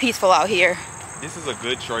is very peaceful out here. This is a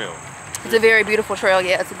good trail. It's a very beautiful trail,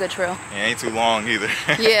 yeah, it's a good trail. It ain't too long either.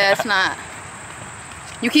 Yeah, it's not.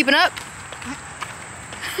 You keeping up?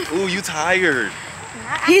 Ooh, you tired.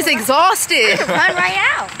 He's exhausted. Run right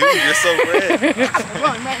now. Dude, you're so red. I'm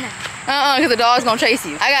running right now. Because the dog's gonna chase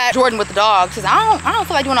you. I got Jordan with the dogs because I don't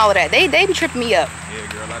feel like doing all of that. They be tripping me up. Yeah,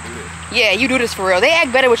 girl, I do this. Yeah, you do this for real. They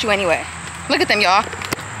act better with you anyway. Look at them, y'all.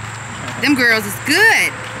 Them girls is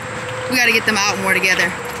good. We gotta get them out more together.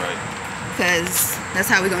 Right. Because that's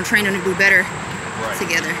how we're gonna train them to do better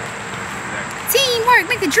together. Exactly. Teamwork,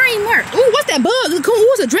 make the dream work. Ooh, what's that bug?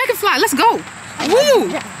 Ooh, it's a dragonfly. Let's go.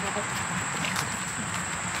 Woo!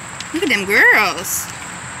 Look at them girls.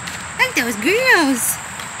 Look at those girls.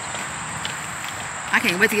 I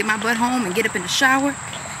can't wait to get my butt home and get up in the shower.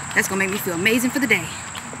 That's gonna make me feel amazing for the day.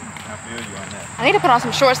 I feel you on that. I need to put on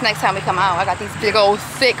some shorts next time we come out. I got these big old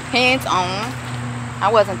thick pants on. I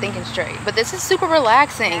wasn't thinking straight, but this is super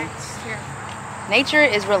relaxing. Nature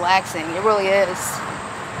is relaxing, it really is.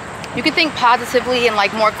 You can think positively and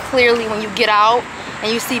like more clearly when you get out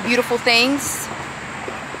and you see beautiful things.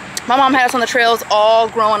 My mom had us on the trails all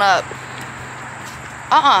growing up.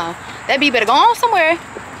 That bee better go on somewhere.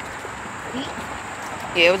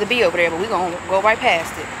 Yeah, it was a bee over there, but we gonna go right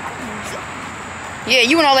past it. Yeah,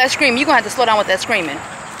 you and all that screaming, you gonna have to slow down with that screaming.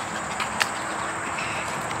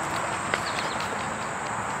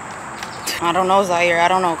 I don't know, Zaire, I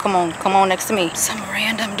don't know. Come on next to me. Some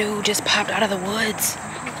random dude just popped out of the woods.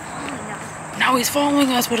 Now he's following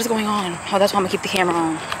us. What is going on? Oh, that's why I'm gonna keep the camera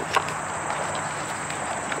on.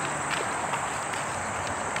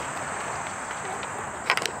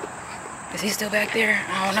 Is he still back there?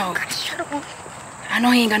 I don't know. I know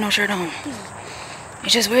he ain't got no shirt on.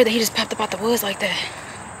 It's just weird that he just popped up out the woods like that.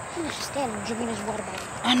 He was just standing drinking his water bottle.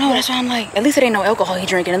 I know, that's why I'm like, at least it ain't no alcohol he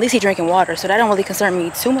drinking. At least he drinking water, so that don't really concern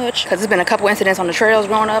me too much. Because there's been a couple incidents on the trails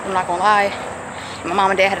growing up, I'm not gonna lie. My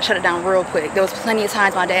mom and dad had to shut it down real quick. There was plenty of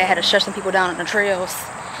times my dad had to shut some people down on the trails.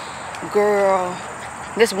 Girl,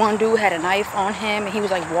 this one dude had a knife on him and he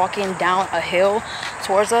was like walking down a hill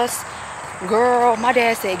towards us. Girl, my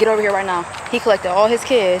dad said, get over here right now. He collected all his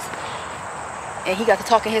kids and he got to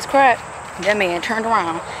talking his crap. That man turned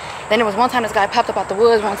around. Then there was one time this guy popped up out the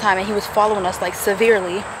woods one time and he was following us like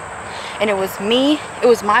severely. And it was me, it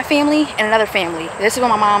was my family and another family. This is when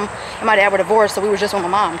my mom and my dad were divorced, so we were just with my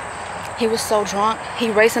mom. He was so drunk, he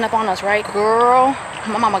racing up on us, right? Girl,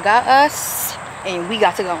 my mama got us and we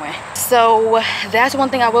got to going. So that's one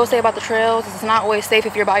thing I will say about the trails. It's not always safe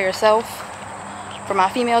if you're by yourself. For my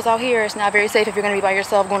females out here, it's not very safe if you're gonna be by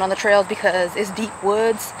yourself going on the trails because it's deep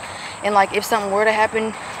woods. And like if something were to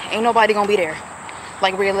happen, ain't nobody gonna be there.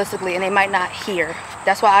 Like realistically, and they might not hear.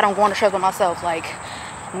 That's why I don't go on the trails by myself. Like,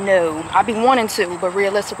 no. I be wanting to, but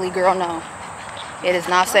realistically, girl, no. It is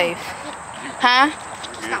not safe. Huh?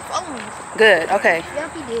 Stop following me. Good, okay.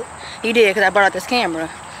 Yep, he did. He did, because I brought out this camera.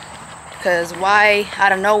 Because why,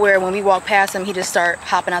 out of nowhere, when we walk past him, he just start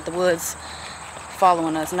hopping out the woods,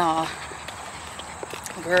 following us. Nah.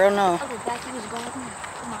 Girl, no. I was back, he was going.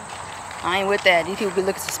 Come on. I ain't with that. These people be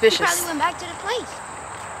looking He suspicious. probably went back to the place.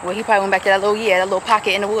 Well, he probably went back to that little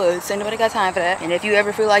pocket in the woods. Ain't nobody got time for that. And if you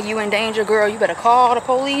ever feel like you in danger, girl, you better call the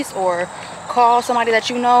police or call somebody that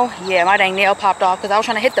you know. Yeah, my dang nail popped off because I was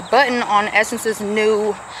trying to hit the button on Essence's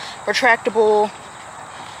new retractable.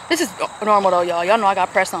 This is normal though, y'all. Y'all know I got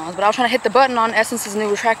press-ons, but I was trying to hit the button on Essence's new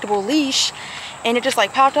retractable leash, and it just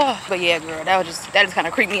like popped off. But yeah, girl, that just kind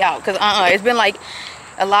of creeped me out because it's been like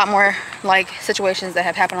a lot more like situations that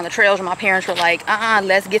have happened on the trails where my parents were like,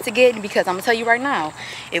 let's get to getting, because I'm gonna tell you right now,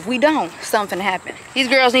 if we don't, something happen. These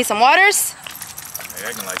girls need some waters. They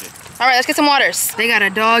acting like it. All right, let's get some waters. They got a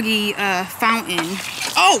doggy fountain.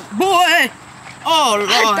 Oh boy! Oh Lord!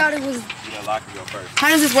 I thought it was. You gotta lock it go first. How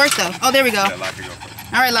does this work though? Oh, there we go. You gotta lock it go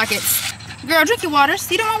first. All right, lock it. Girl, drink your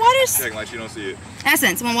waters. You don't want waters? Acting like she don't see it.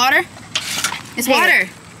 Essence, want water? It's water.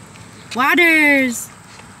 Waters.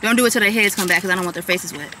 Don't do it till their heads come back because I don't want their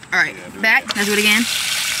faces wet. All right, Yeah, back. Let's do it again.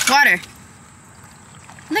 Water.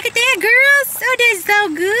 Look at that, girls. Oh, that's so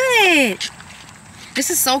good. This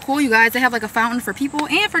is so cool, you guys. They have like a fountain for people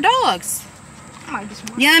and for dogs. I might just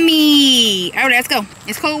want. Yummy. All right, let's go.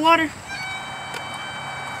 It's cold water.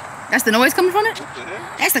 That's the noise coming from it? What the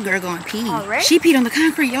heck? That's the girl going pee. Already? She peed on the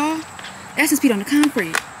concrete, y'all. Essence peed on the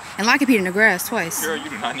concrete. And Lockett peed in the grass twice. Girl, you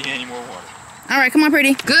do not need any more water. All right, come on,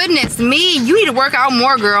 pretty. Goodness me, you need to work out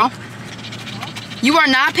more, girl. You are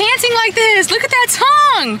not panting like this. Look at that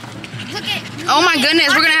tongue. Look at. Oh my goodness,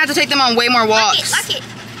 we're gonna have to take them on way more walks. Look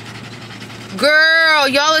it. Girl,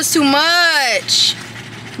 y'all is too much.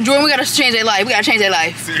 Jordan, we gotta change their life. We gotta change their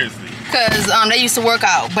life. Seriously. Cause they used to work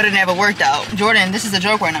out, but it never worked out. Jordan, this is a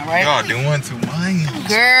joke right now, right? Y'all doing too much.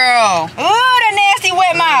 Girl. Ooh, that nasty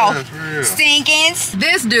wet mouth. That's real. Stinkins.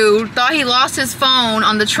 This dude thought he lost his phone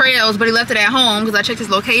on the trails, but he left it at home because I checked his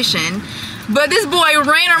location. But this boy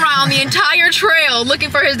ran around the entire trail looking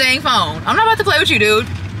for his dang phone. I'm not about to play with you, dude.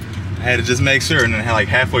 I had to just make sure, and then like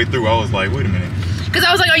halfway through, I was like, wait a minute. Because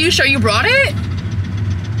I was like, are you sure you brought it?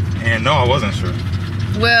 And no, I wasn't sure.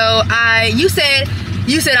 Well,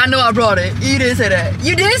 you said I know I brought it. You didn't say that.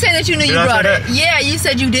 You did say that you knew you brought it. Yeah, you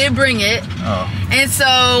said you did bring it. Oh. And so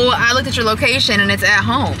I looked at your location and it's at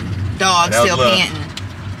home. Dog still panting.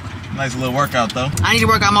 Nice little workout though. I need to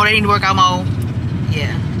work out more. They need to work out more.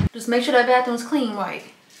 Yeah. Just make sure that bathroom's clean, right?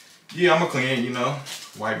 Yeah, I'm gonna clean it, you know.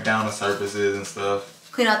 Wipe down the surfaces and stuff.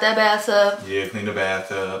 Clean out that bathtub. Yeah, clean the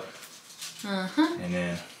bathtub. And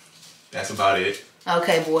then that's about it.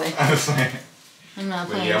 Okay, boy. I was saying. I'm not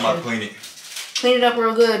But playing yeah, I'm with about you. to clean it. Clean it up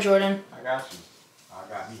real good, Jordan. I got you. I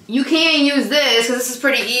got me. You can use this because this is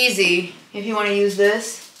pretty easy if you want to use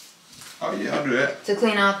this Oh yeah, I'll do that. to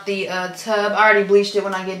clean out the tub. I already bleached it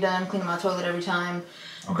when I get done cleaning my toilet every time.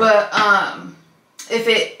 Okay. But if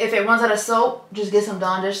it runs out of soap, just get some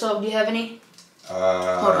Dawn dish soap. Do you have any?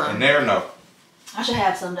 Hold on. In there, no. I should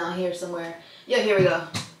have some down here somewhere. Yeah, here we go.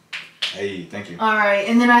 Hey, thank you. All right,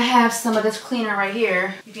 and then I have some of this cleaner right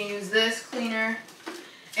here. You can use this cleaner.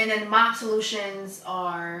 And then mop solutions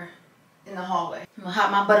are in the hallway. I'm gonna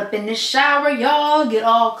hop my butt up in this shower, y'all. Get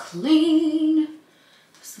all clean.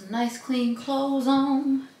 Put some nice clean clothes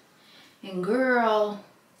on. And girl,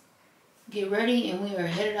 get ready and we are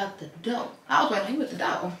headed out the door. I was waiting with the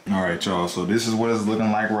door. All right, y'all. So this is what it's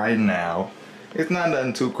looking like right now. It's not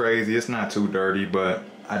nothing too crazy. It's not too dirty, but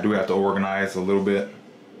I do have to organize a little bit.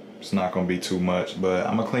 It's not gonna be too much, but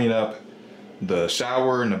I'm gonna clean up the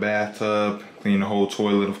shower and the bathtub, clean the whole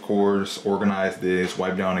toilet, of course, organize this,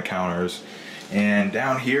 wipe down the counters. And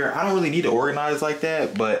down here, I don't really need to organize like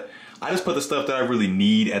that, but I just put the stuff that I really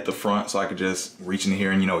need at the front so I could just reach in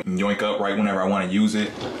here and, you know, yoink up right whenever I want to use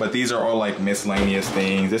it. But these are all like miscellaneous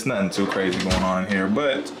things. There's nothing too crazy going on in here,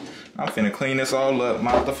 but I'm finna clean this all up,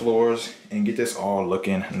 mop the floors, and get this all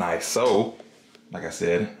looking nice. So, like I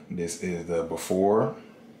said, this is the before.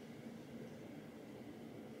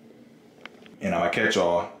 And I'm gonna catch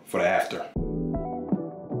y'all for the after.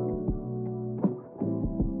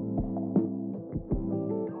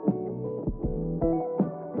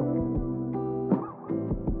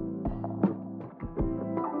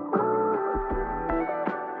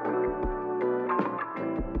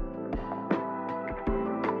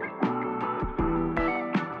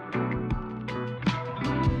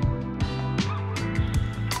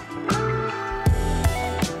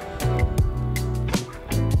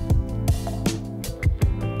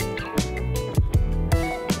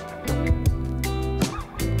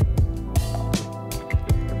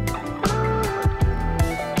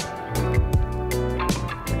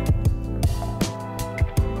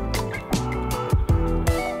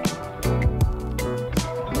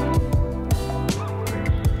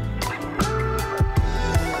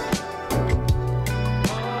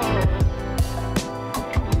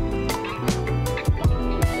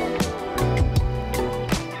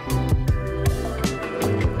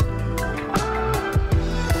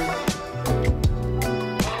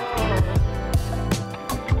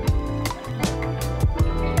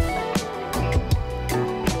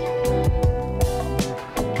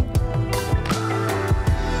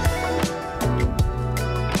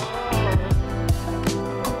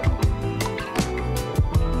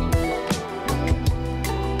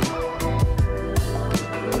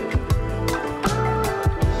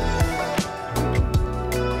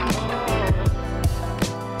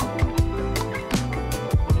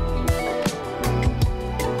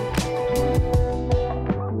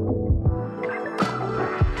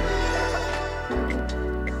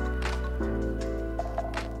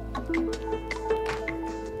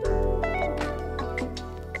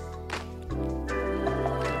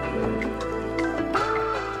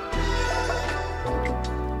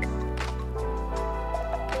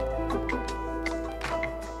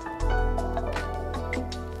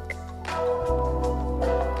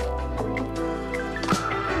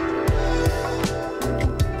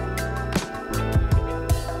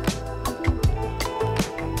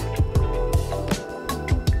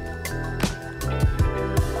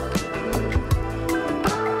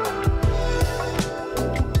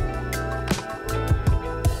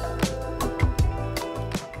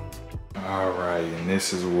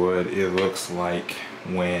 this is what it looks like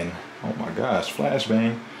when, oh my gosh,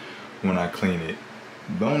 flashbang, when I clean it.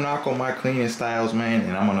 Don't knock on my cleaning styles, man.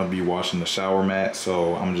 And I'm gonna be washing the shower mat,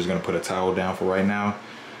 so I'm just gonna put a towel down for right now.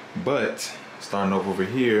 But starting off over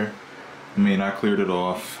here, I mean, I cleared it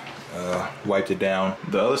off, wiped it down.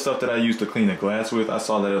 The other stuff that I used to clean the glass with, I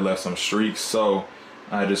saw that it left some streaks, so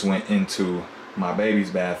I just went into my baby's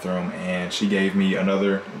bathroom and she gave me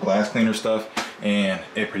another glass cleaner stuff, and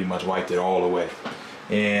it pretty much wiped it all away.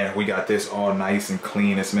 And we got this all nice and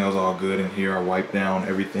clean. It smells all good in here. I wiped down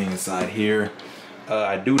everything inside here.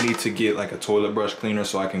 I do need to get like a toilet brush cleaner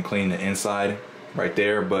so I can clean the inside right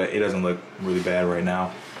there, but it doesn't look really bad right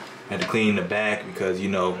now. I had to clean the back because, you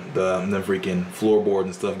know, the freaking floorboards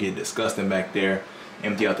and stuff get disgusting back there.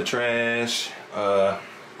 Empty out the trash,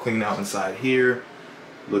 clean out inside here.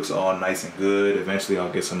 Looks all nice and good. Eventually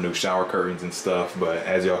I'll get some new shower curtains and stuff, but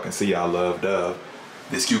as y'all can see, I love Dove.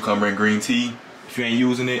 This cucumber and green tea, if you ain't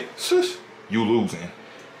using it, shush, you losing.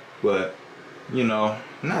 But, you know,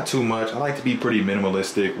 not too much. I like to be pretty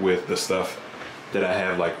minimalistic with the stuff that I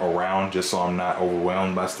have like around, just so I'm not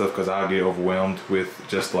overwhelmed by stuff, because I'll get overwhelmed with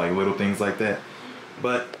just like little things like that.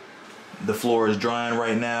 But the floor is drying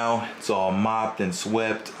right now. It's all mopped and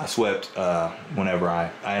swept. I swept whenever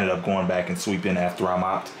I ended up going back and sweeping after I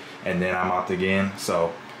mopped, and then I mopped again.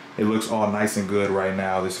 So it looks all nice and good right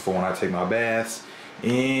now. This is for when I take my baths.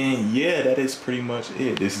 And yeah, that is pretty much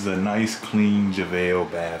it. This is a nice clean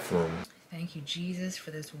JaVale bathroom. Thank you, Jesus, for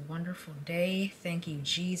this wonderful day. Thank you,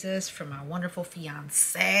 Jesus, for my wonderful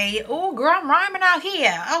fiance. Oh, girl, I'm rhyming out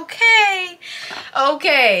here. Okay.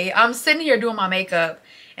 Okay. I'm sitting here doing my makeup,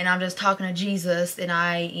 and I'm just talking to Jesus, and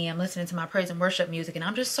I am listening to my praise and worship music, and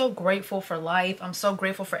I'm just so grateful for life. I'm so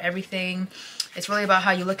grateful for everything. It's really about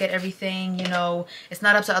how you look at everything. You know, it's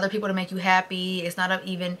not up to other people to make you happy. It's not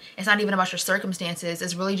even about your circumstances.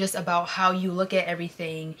 It's really just about how you look at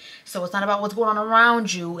everything. So it's not about what's going on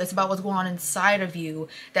around you. It's about what's going on inside of you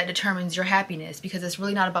that determines your happiness, because it's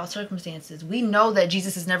really not about circumstances. We know that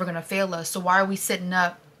Jesus is never going to fail us. So why are we sitting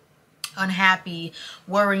up unhappy,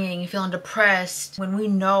 worrying, feeling depressed, when we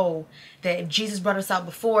know that if Jesus brought us out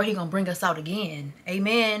before, He's gonna bring us out again?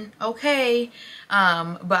 Amen. Okay.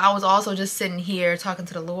 But I was also just sitting here talking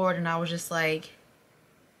to the Lord, and I was just like,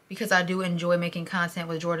 because I do enjoy making content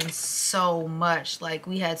with Jordan so much, like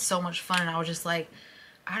we had so much fun, and I was just like,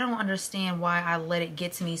 I don't understand why I let it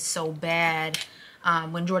get to me so bad.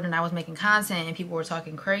 When Jordan and I was making content and people were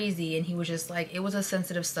talking crazy, and he was just like, it was a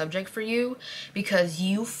sensitive subject for you because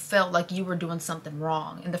you felt like you were doing something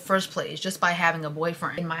wrong in the first place just by having a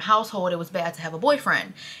boyfriend. In my household, it was bad to have a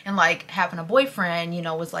boyfriend, and like having a boyfriend, you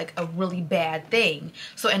know, was like a really bad thing.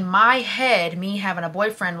 So in my head, me having a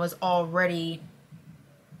boyfriend was already,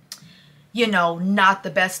 you know, not the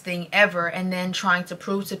best thing ever, and then trying to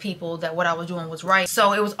prove to people that what I was doing was right.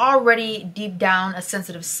 So it was already deep down a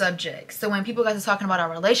sensitive subject. So when people got to talking about our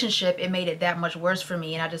relationship, it made it that much worse for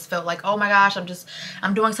me, and I just felt like, oh my gosh,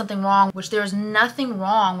 I'm doing something wrong, which there's nothing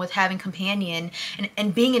wrong with having companion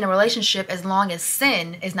and being in a relationship as long as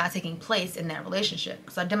sin is not taking place in that relationship.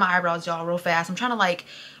 So I did my eyebrows, y'all, real fast. I'm trying to like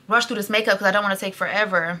rush through this makeup because I don't want to take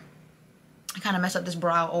forever. I kind of messed up this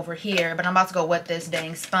brow over here, but I'm about to go wet this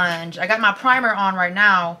dang sponge. I got my primer on right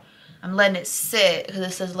now. I'm letting it sit because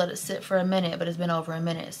it says let it sit for a minute, but it's been over a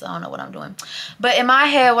minute, so I don't know what I'm doing. But in my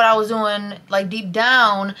head, what I was doing, like deep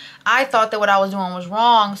down, I thought that what I was doing was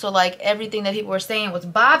wrong. So like everything that people were saying was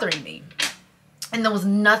bothering me. And there was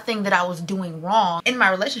nothing that I was doing wrong in my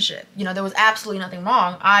relationship. You know, there was absolutely nothing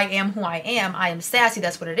wrong. I am who I am. I am sassy.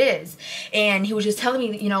 That's what it is. And he was just telling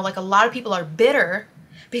me, you know, like a lot of people are bitter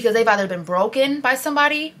because they've either been broken by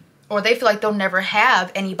somebody or they feel like they'll never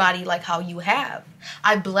have anybody like how you have.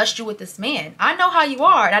 I blessed you with this man. I know how you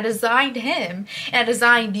are, and I designed him, and I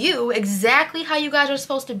designed you exactly how you guys are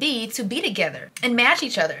supposed to be together and match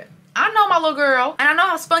each other. I know my little girl, and I know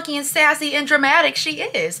how spunky and sassy and dramatic she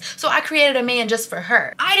is. So I created a man just for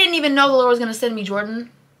her. I didn't even know the Lord was gonna send me Jordan.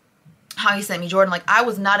 How He sent me Jordan. Like, I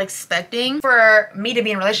was not expecting for me to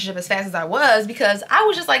be in a relationship as fast as I was, because I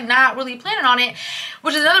was just like not really planning on it,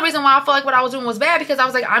 which is another reason why I felt like what I was doing was bad, because I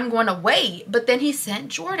was like, I'm going to wait. But then He sent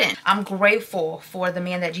Jordan. I'm grateful for the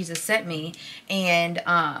man that Jesus sent me, and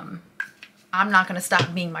I'm not going to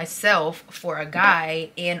stop being myself for a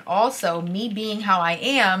guy. And also, me being how I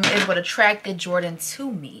am is what attracted Jordan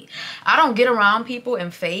to me. I don't get around people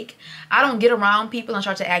and fake. I don't get around people and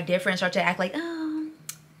start to act different, start to act like, oh,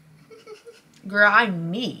 girl,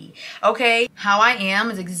 I'm me, okay? How I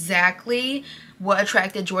am is exactly what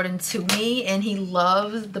attracted Jordan to me, and he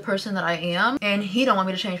loves the person that I am, and he don't want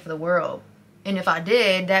me to change for the world. And if I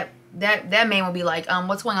did, that man would be like,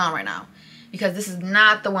 what's going on right now? because this is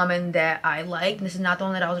not the woman that I like. This is not the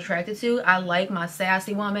one that I was attracted to. I like my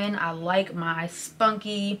sassy woman. I like my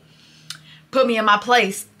spunky, put me in my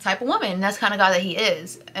place type of woman. And that's the kind of guy that he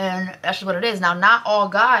is. And that's just what it is. Now, not all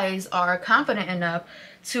guys are confident enough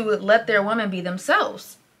to let their women be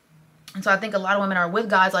themselves. And so I think a lot of women are with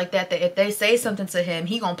guys like that, that if they say something to him,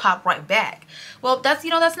 he gonna pop right back. Well, that's, you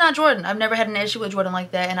know, that's not Jordan. I've never had an issue with Jordan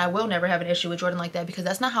like that, and I will never have an issue with Jordan like that, because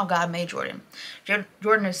that's not how God made Jordan.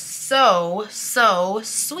 Jordan is so, so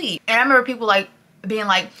sweet. And I remember people like being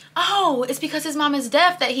like, oh, it's because his mom is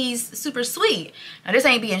deaf that he's super sweet. Now, this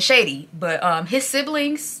ain't being shady, but his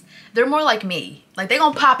siblings, they're more like me. Like, they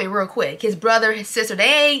gonna pop it real quick. His brother, his sister,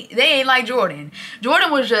 they ain't like Jordan.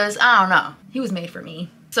 Jordan was just, I don't know. He was made for me.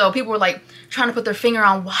 So people were like trying to put their finger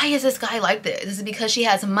on, why is this guy like this? Is it because she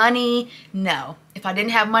has money? No. If I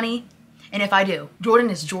didn't have money, and if I do, Jordan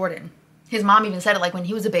is Jordan. His mom even said it, like when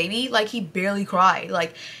he was a baby, like he barely cried.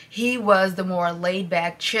 Like he was the more laid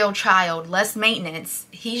back, chill child, less maintenance.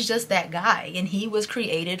 He's just that guy, and he was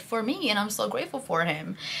created for me, and I'm so grateful for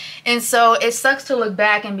him. And so it sucks to look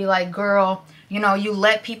back and be like, girl, you know, you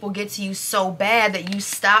let people get to you so bad that you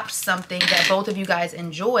stopped something that both of you guys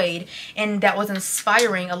enjoyed, and that was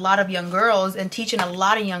inspiring a lot of young girls and teaching a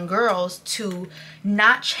lot of young girls to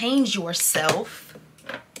not change yourself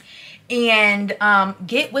and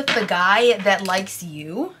get with the guy that likes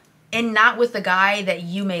you and not with the guy that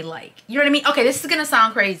you may like. You know what I mean? Okay, this is gonna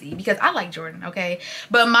sound crazy because I like Jordan, okay?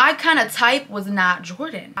 But my kind of type was not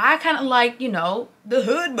Jordan. I kind of like, you know, the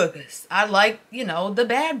hood boogers. I like, you know, the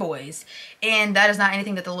bad boys. And that is not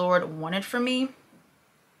anything that the Lord wanted for me.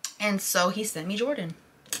 And so he sent me Jordan.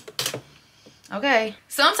 Okay.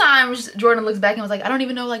 Sometimes Jordan looks back and was like, I don't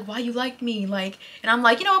even know like why you liked me. Like, and I'm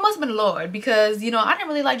like, you know, it must have been the Lord, because, you know, I didn't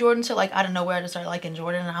really like Jordan until like out of nowhere I just started liking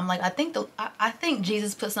Jordan. And I'm like, I think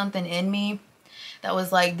Jesus put something in me that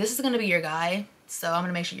was like, this is gonna be your guy. So I'm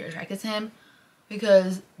gonna make sure you're attracted to him,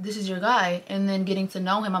 because this is your guy. And then getting to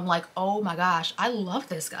know him, I'm like, oh my gosh, I love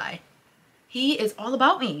this guy. He is all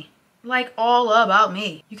about me. Like all about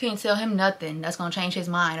me. You can't tell him nothing that's gonna change his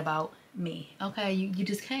mind about me. Okay, you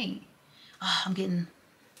just can't. Oh, I'm getting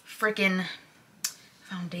freaking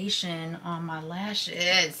foundation on my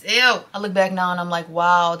lashes. Ew. I look back now and I'm like,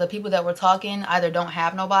 wow, the people that were talking either don't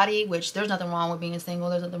have nobody, which there's nothing wrong with being single.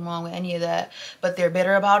 There's nothing wrong with any of that. But they're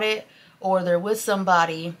bitter about it, or they're with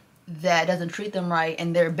somebody that doesn't treat them right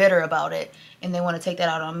and they're bitter about it. And they want to take that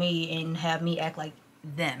out on me and have me act like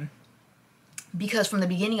them. Because from the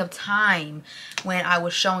beginning of time, when I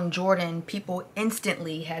was showing Jordan, people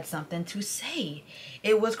instantly had something to say.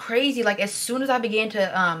 It was crazy. Like, as soon as I began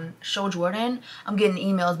to show Jordan, I'm getting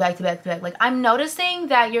emails back to back to back. Like, I'm noticing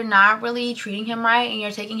that you're not really treating him right and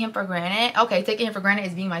you're taking him for granted. Okay, taking him for granted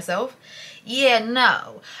is being myself. Yeah,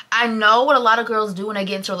 no. I know what a lot of girls do when they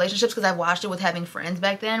get into relationships, because I've watched it with having friends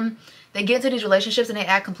back then. They get into these relationships and they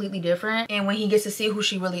act completely different. And when he gets to see who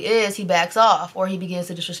she really is, he backs off or he begins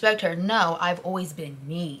to disrespect her. No, I've always been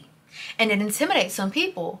me. And it intimidates some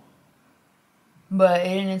people. But it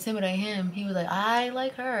didn't intimidate him. He was like, I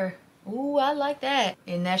like her. Ooh, I like that.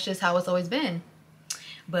 And that's just how it's always been.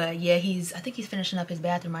 But yeah, I think he's finishing up his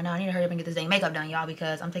bathroom right now. I need to hurry up and get this dang makeup done, y'all,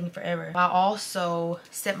 because I'm taking forever. I also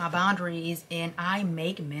set my boundaries and I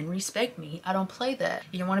make men respect me. I don't play that.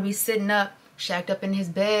 You don't want to be sitting up, shacked up in his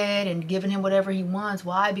bed and giving him whatever he wants.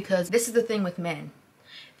 Why? Because this is the thing with men.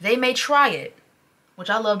 They may try it, which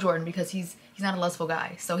I love Jordan because he's not a lustful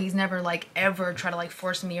guy. So he's never like ever try to like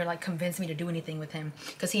force me or like convince me to do anything with him,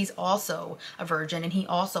 because he's also a virgin and he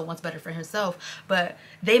also wants better for himself. But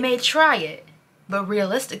they may try it, but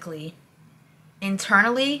realistically,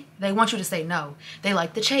 internally, they want you to say no. They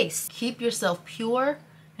like the chase. Keep yourself pure.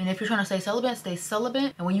 And if you're trying to stay celibate, stay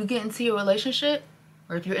celibate. And when you get into your relationship,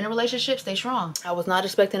 or if you're in a relationship, stay strong. I was not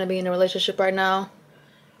expecting to be in a relationship right now.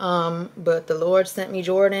 But the Lord sent me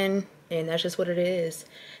Jordan, and that's just what it is.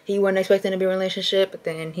 He wasn't expecting to be in a relationship, but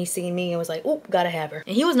then he seen me and was like, oh, gotta have her.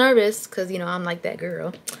 And he was nervous because, you know, I'm like that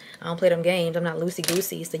girl. I don't play them games. I'm not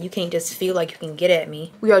loosey-goosey, so you can't just feel like you can get at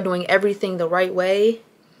me. We are doing everything the right way,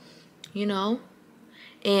 you know.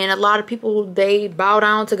 And a lot of people, they bow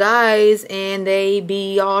down to guys and they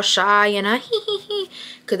be all shy and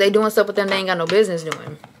because they doing stuff with them they ain't got no business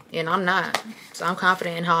doing. And I'm not. So I'm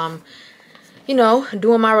confident in how I'm, you know,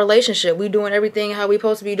 doing my relationship. We doing everything how we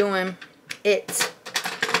supposed to be doing it.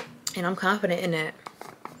 And I'm confident in that.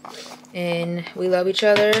 And we love each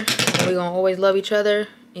other. And we're going to always love each other.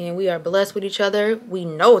 And we are blessed with each other. We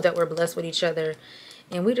know that we're blessed with each other.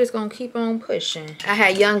 and we just gonna keep on pushing. I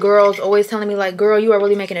had young girls always telling me like, girl, you are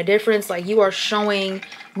really making a difference. Like, you are showing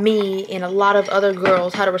me and a lot of other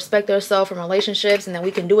girls how to respect themselves in relationships, and that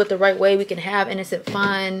we can do it the right way. We can have innocent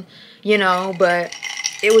fun, you know, but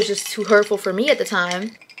it was just too hurtful for me at the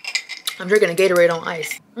time. I'm drinking a Gatorade on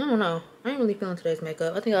ice. I don't know. I ain't really feeling today's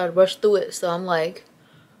makeup. I think I rushed through it, so I'm like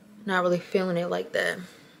not really feeling it like that.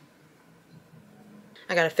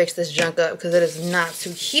 I gotta fix this junk up because it is not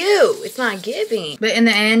too cute. It's not giving. But in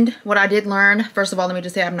the end, what I did learn, first of all, let me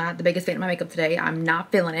just say I'm not the biggest fan of my makeup today. I'm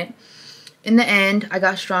not feeling it. In the end, I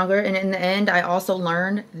got stronger. And in the end, I also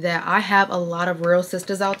learned that I have a lot of real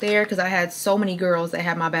sisters out there, because I had so many girls that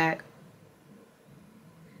had my back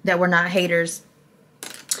that were not haters.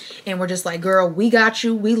 And we're just like, girl, we got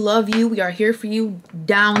you. We love you. We are here for you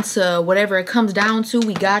down to whatever it comes down to.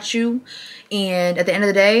 We got you. And at the end of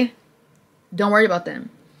the day, don't worry about them.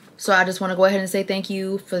 So I just want to go ahead and say thank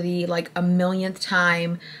you for the like 1,000,000th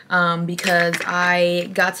time, because I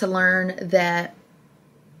got to learn that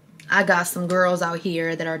I got some girls out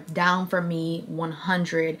here that are down for me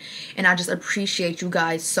 100, and I just appreciate you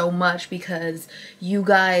guys so much, because you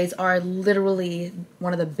guys are literally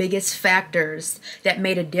one of the biggest factors that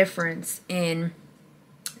made a difference in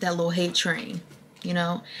that little hate train, you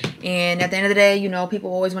know. And at the end of the day, you know,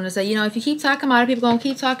 people always want to say, you know, if you keep talking about it, people gonna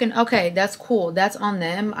keep talking. Okay, that's cool. That's on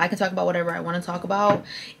them. I can talk about whatever I want to talk about.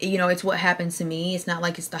 You know, it's what happened to me. It's not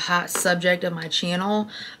like it's the hot subject of my channel.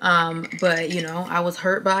 But you know, I was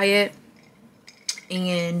hurt by it,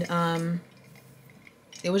 and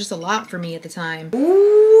it was just a lot for me at the time.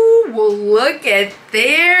 Ooh, well, look at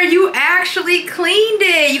there. You actually cleaned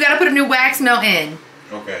it. You gotta put a new wax melt in.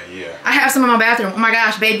 Okay, yeah. I have some in my bathroom. Oh my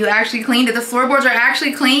gosh, babe, you actually cleaned it. The floorboards are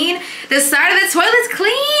actually clean. The side of the toilet's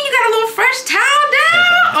clean. You got a little fresh towel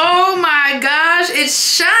down. Oh my gosh, it's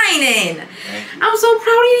shining. I'm so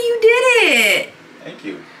proud of you. You did it. Thank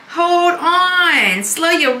you. Hold on. Slow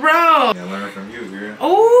your roll. I learned from you, girl.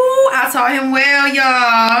 Oh, I taught him well,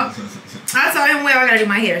 y'all. I taught him well. I gotta do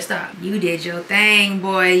my hair. Stop. You did your thing,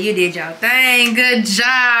 boy. You did your thing. Good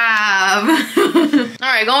job. All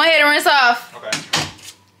right, go ahead and rinse off. Okay.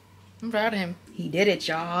 I'm proud of him. He did it,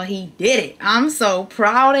 y'all. He did it. I'm so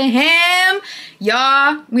proud of him.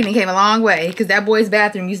 Y'all, we done came a long way, because that boy's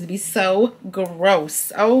bathroom used to be so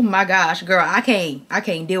gross. Oh my gosh, girl, I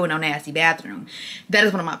can't deal with no nasty bathroom. That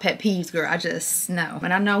is one of my pet peeves, girl. I just know.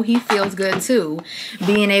 And I know he feels good too.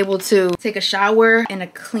 Being able to take a shower in a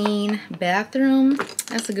clean bathroom,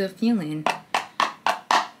 that's a good feeling.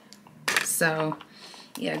 So,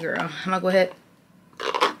 yeah, girl, I'm gonna go ahead.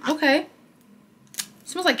 Okay.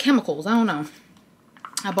 Smells like chemicals. I don't know.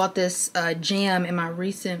 I bought this jam in my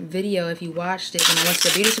recent video, if you watched it, when I went to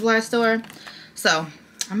the beauty supply store. So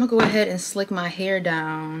I'm gonna go ahead and slick my hair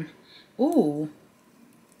down. Ooh,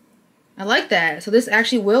 I like that. So this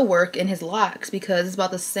actually will work in his locks, because it's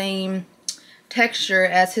about the same texture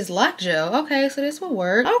as his lock gel. Okay, so this will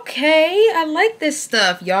work. Okay, I like this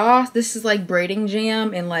stuff, y'all. This is like braiding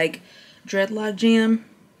jam and like dreadlock jam.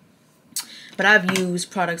 But I've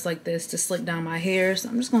used products like this to slick down my hair, so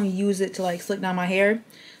I'm just going to use it to like slick down my hair.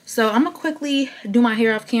 So I'm going to quickly do my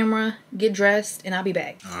hair off camera, get dressed, and I'll be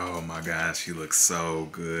back. Oh my gosh, you look so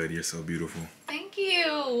good. You're so beautiful. Thank you.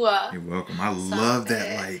 You're welcome. I love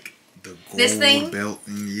that, like, the gold this thing? belt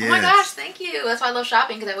thing. Yes. Oh my gosh, thank you. That's why I love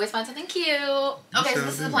shopping, because I always find something cute. Okay, so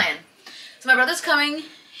this is the plan. So my brother's coming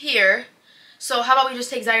here. So how about we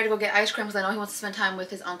just take Zaire to go get ice cream, because I know he wants to spend time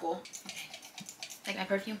with his uncle. Okay. Take my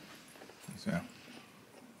perfume. Yeah.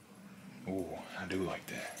 Oh, I do like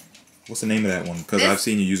that. What's the name of that one? Because I've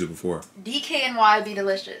seen you use it before. DKNY Be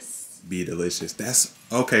Delicious. Be Delicious. That's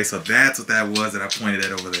okay. So that's what that was that I pointed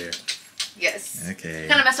at over there. Yes. Okay.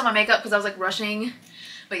 Kind of messed up my makeup because I was like rushing,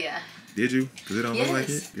 but yeah. Did you? Because it don't look like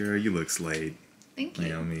it. Girl, you look slayed. Thank you.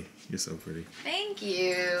 You know me. You're so pretty. Thank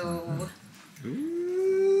you.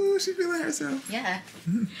 Ooh, she feeling herself. Yeah.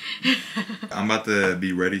 I'm about to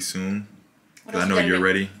be ready soon. What I know you're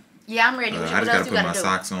ready. Yeah, I'm ready. I just gotta put my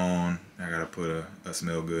socks on. I gotta put a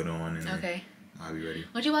smell good on, and okay. I'll be ready.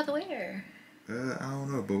 What you about to wear? I don't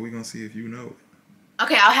know, but we're gonna see if you know it.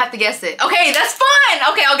 Okay, I'll have to guess it. Okay, that's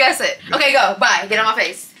fun. Okay, I'll guess it. Okay, go. Bye. Get on my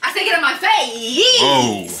face. I say get on my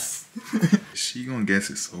face. Whoa. She gonna guess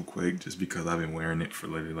it so quick just because I've been wearing it for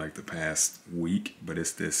literally like the past week. But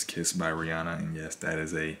it's this Kiss by Rihanna, and yes, that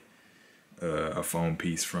is a foam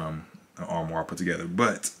piece from an armoire put together.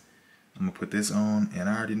 But I'm gonna put this on, and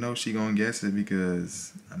I already know she gonna guess it,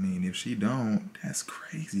 because I mean, if she don't, that's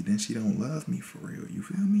crazy. Then she don't love me for real. You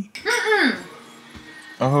feel me?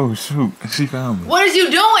 Oh shoot, she found me. What is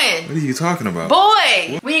you doing? What are you talking about?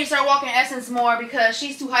 Boy, we need to start walking Essence more, because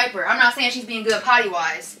she's too hyper. I'm not saying she's being good potty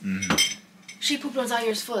wise. She pooped on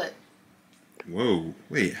Zaire's foot. Whoa.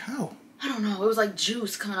 Wait, how? I don't know. It was like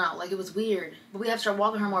juice coming out. Like, it was weird. But we have to start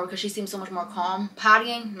walking her more because she seems so much more calm.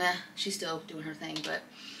 Pottying, meh. She's still doing her thing, but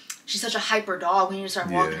she's such a hyper dog. We need to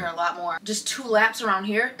start walking her a lot more. Just 2 laps around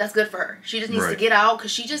here, that's good for her. She just needs to get out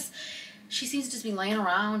because she seems to just be laying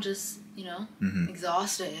around just, you know,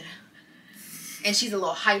 exhausted. And she's a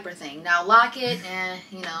little hyper thing. Now, Locket,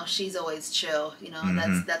 you know, she's always chill. You know,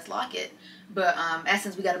 that's Locket. But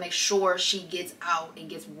Essence, we got to make sure she gets out and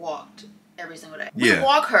gets walked every single day. We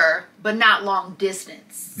walk her, but not long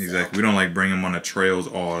distance. Exactly. We don't like bring them on the trails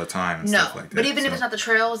all the time and stuff like that. But even if it's not the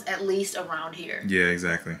trails, at least around here. Yeah,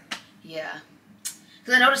 exactly. Yeah.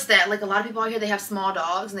 Because I noticed that, like, a lot of people out here, they have small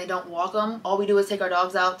dogs and they don't walk them. All we do is take our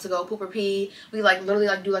dogs out to go poop or pee. We, like, literally,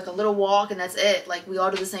 like, do, like, a little walk and that's it. Like, we all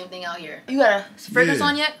do the same thing out here. You got a fragrance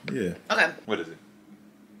on yet? Yeah. Okay. What is it?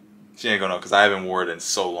 She ain't gonna know because I haven't worn it in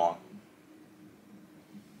so long.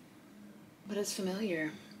 But it's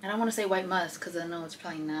familiar. I don't want to say white musk because I know it's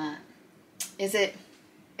probably not. Is it?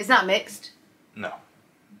 It's not mixed? No.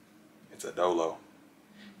 It's a Dolo.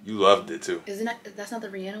 You loved it too. Isn't it? That's not the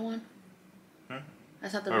Rihanna one?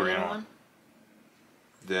 That's not the Oh, Rihanna one?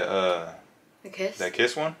 The Kiss? That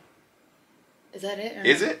Kiss one? Is that it?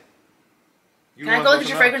 Is it? Can I go look at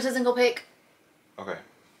your fragrances and go pick? Okay.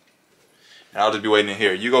 And I'll just be waiting in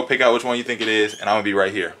here. You go pick out which one you think it is, and I'm gonna be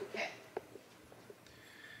right here. Okay.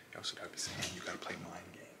 Yo, should I be saying you gotta play mind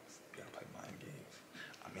games? You gotta play mind games.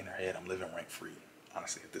 I'm in her head. I'm living rent free,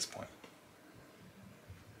 honestly, at this point.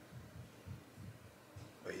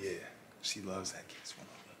 But yeah, she loves that Kiss one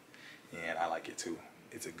on me, and I like it too.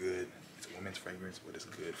 It's a women's fragrance, but it's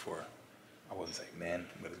good for, I wouldn't say men,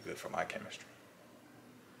 but it's good for my chemistry.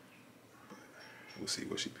 But we'll see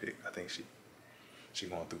what she picked. I think she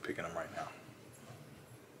going through picking them right now.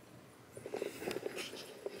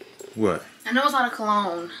 What? I know it's not a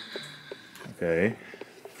cologne. Okay.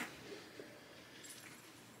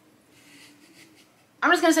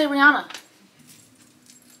 I'm just gonna say Rihanna.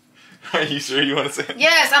 Are you sure you want to say it?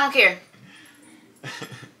 Yes, I don't care.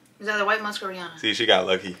 Is that the white musk or Rihanna? See, she got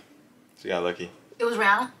lucky. She got lucky. It was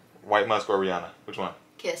Rihanna? White musk or Rihanna? Which one?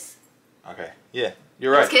 Kiss. Okay. Yeah,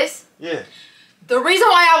 you're right. It was Kiss? Yeah. The reason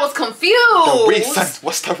why I was confused. The reason?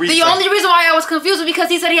 What's the reason? The only reason why I was confused was because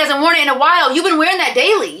he said he hasn't worn it in a while. You've been wearing that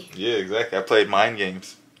daily. Yeah, exactly. I played mind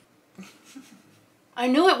games. I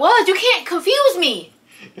knew it was. You can't confuse me.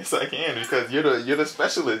 Yes, I can, because you're the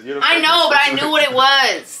specialist. You're the I know, but I knew what it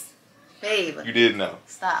was. Babe. You did know.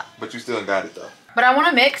 Stop. But you still got it, though. But I want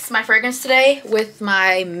to mix my fragrance today with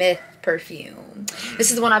my Myth perfume. This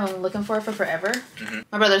is the one I've been looking for forever.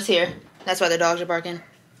 My brother's here. That's why the dogs are barking.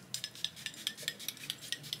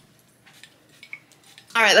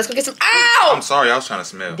 All right, let's go get some. Ow! I'm sorry, I was trying to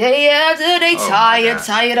smell. Day after day,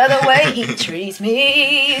 tired of the way he treats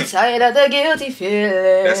me, tired of the guilty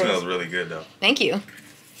feeling. That smells really good, though. Thank you.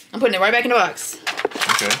 I'm putting it right back in the box.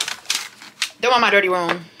 Okay. Don't want my dirty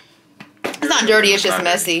room. It's not dirty, it's just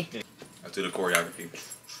messy. Let's do the choreography.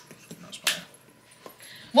 No, it's fine.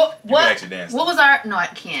 What actually dance. What was our? No, I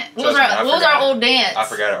can't. What Trust was our old dance? I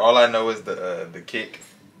forgot it. All I know is the kick.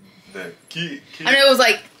 The kick. I know it was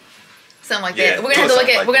like something like that. We're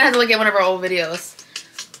gonna have to look at one of our old videos.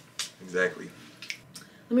 Exactly.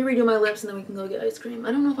 Let me redo my lips and then we can go get ice cream.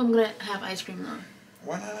 I don't know if I'm gonna have ice cream though.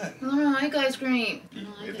 Why not? I don't like ice cream.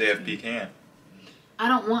 If they have pecan. I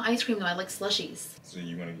don't want ice cream though. I like slushies. So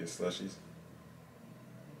you want to get slushies?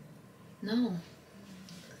 No.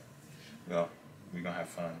 Well, we're gonna have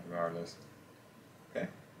fun regardless. Okay.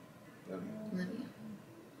 Love you.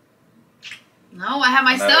 No, I have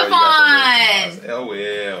my stuff on. Oh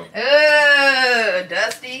well. Oh,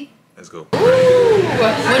 dusty. Let's go. Ooh,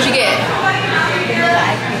 what'd you get? Vanilla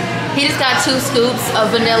ice cream. He just got 2 scoops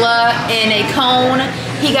of vanilla in a cone.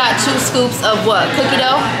 He got 2 scoops of what? Cookie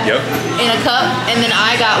dough? Yep. In a cup. And then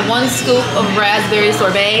I got 1 scoop of raspberry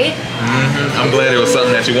sorbet. I'm glad it was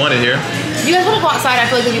something that you wanted here. You guys want to go outside? I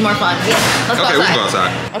feel like it'd be more fun. Yeah, let's go outside. Okay, we can go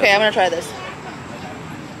outside. Okay, I'm gonna try this.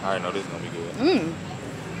 I already know this is gonna be good.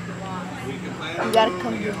 You gotta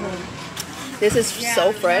come here. This is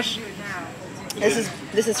so fresh.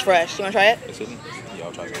 This is fresh. You wanna try it? Yeah,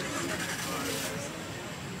 I'll try it.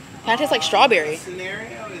 Kind of tastes like strawberry.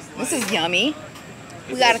 This is yummy.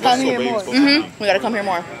 We gotta come here more. We gotta come here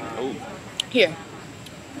more. Oh. Here.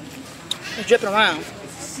 It's dripping around.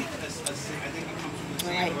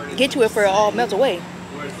 Alright, get to it for it all melts away.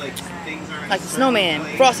 Like the snowman.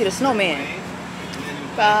 Frosty the snowman.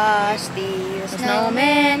 Frosty the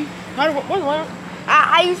snowman.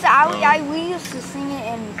 We used to sing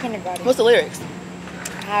it in kindergarten. What's the lyrics?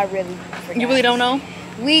 I really forgot. You really don't know?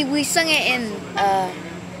 We sung it in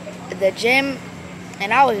the gym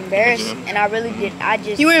And I was embarrassed, and I really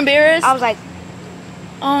did. You were embarrassed? I was like,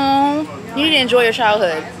 oh, you need to enjoy your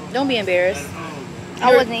childhood. Don't be embarrassed.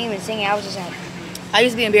 I wasn't even singing. I was just like, I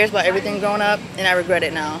used to be embarrassed about everything growing up, and I regret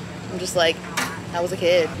it now. I'm just like, I was a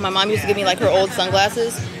kid. My mom used to give me like her old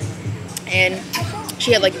sunglasses, and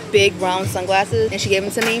she had like big round sunglasses, and she gave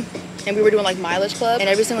them to me, and we were doing like mileage club, and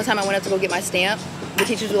every single time I went up to go get my stamp, the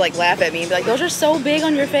teachers would like laugh at me and be like, those are so big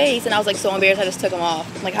on your face, and I was like so embarrassed I just took them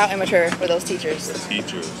off. Like, how immature were those teachers?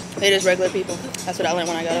 Teachers. They're just regular people. That's what I learned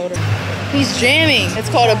when I got older. He's jamming. It's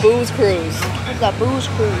called a booze cruise. it's a booze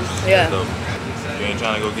cruise. Yeah. So, you ain't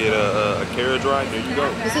trying to go get a carriage ride? There you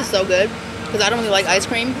go. This is so good because I don't really like ice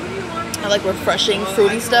cream. I like refreshing,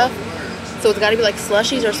 fruity stuff. So it's got to be like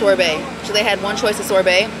slushies or sorbet. So they had one choice of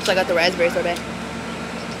sorbet, so I got the raspberry sorbet.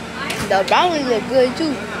 The brownies look good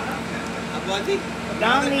too.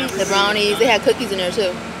 The brownies, they had cookies in there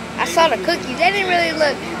too. I saw the cookies. They didn't really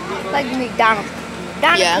look like McDonald's.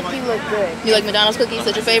 McDonald's Yeah. cookie look good. You like McDonald's cookies?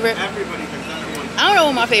 That's your favorite? I don't know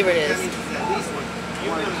what my favorite is.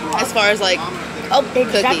 As far as like Oh, they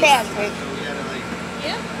just got cookies. that.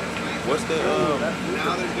 What's the,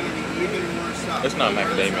 it's not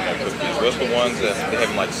macadamia nut cookies. What's the ones that they have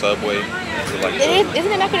in like Subway? Like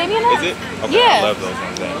Isn't it macadamia nuts? Is it? Okay, Yeah. I love those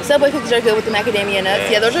ones then. Subway cookies are good with the macadamia nuts.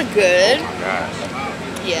 Yeah, those are good. Gosh.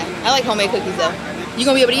 Yeah, I like homemade cookies though. You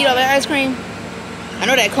gonna be able to eat all that ice cream? I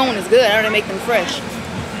know that cone is good. I know they make them fresh.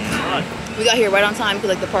 We got here right on time because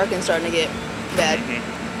like the parking's starting to get bad.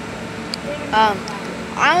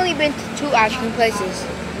 I only been to 2 ice cream places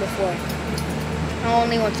before. I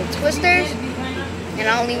only went to Twister's, and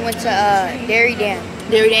I only went to Dairy Dam.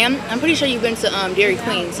 Dairy Dam? I'm pretty sure you've been to Dairy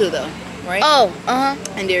Queen too though, right? Oh,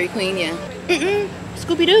 And Dairy Queen, yeah.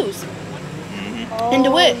 Scooby Doo's. Oh, In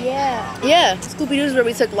DeWitt. yeah. Yeah, Scooby Doo's where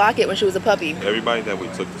we took Lockett when she was a puppy. Everybody that we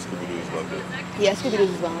took to Scooby-Doo's loved it. Yeah, Scooby Doo's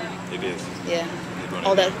is bomb. It is. Yeah,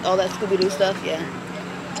 all that Scooby Doo stuff. Yeah.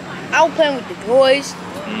 I was playing with the toys.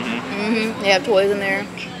 They have toys in there.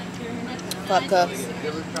 Pop cups,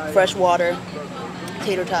 fresh water,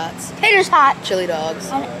 tater tots, Tater's hot. chili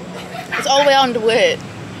dogs. It's all the way out in DeWitt.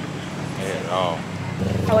 Yeah,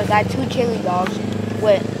 oh. I got 2 chili dogs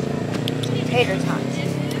with tater tots.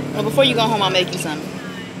 Well, before you go home, I'll make you some.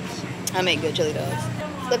 I make good chili dogs.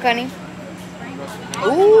 Look, honey.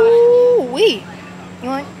 Ooh, wee. You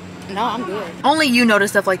want? No, I'm good. Only you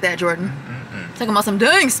notice stuff like that, Jordan. Talking about some,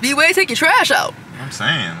 dang, Speedway, take your trash out. I'm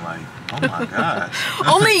saying, like, oh my gosh.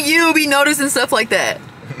 Only you be noticing stuff like that.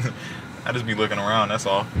 I just be looking around, that's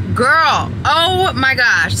all. Girl, oh my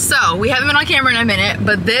gosh. So, we haven't been on camera in a minute,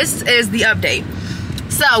 but this is the update.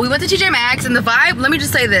 So, we went to TJ Maxx, and the vibe, let me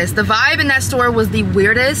just say this. The vibe in that store was the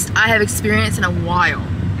weirdest I have experienced in a while.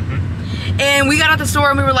 And we got out the store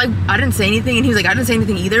and we were like, I didn't say anything, and he was like, I didn't say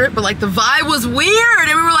anything either, but like the vibe was weird,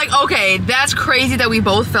 and we were like, okay, that's crazy that we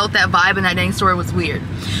both felt that vibe in that dang store was weird.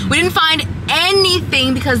 We didn't find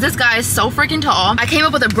anything because this guy is so freaking tall. I came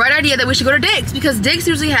up with a bright idea that we should go to Dick's because Dick's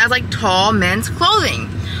usually has like tall men's clothing.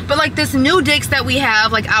 But like this new Dick's that we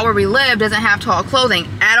have, like out where we live, doesn't have tall clothing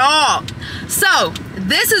at all. So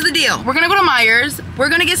this is the deal. We're gonna go to Myers. We're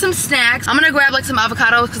gonna get some snacks. I'm gonna grab like some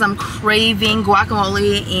avocados because I'm craving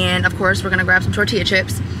guacamole, and of course we're gonna grab some tortilla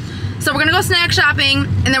chips. So we're gonna go snack shopping,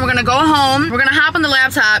 and then we're gonna go home. We're gonna hop on the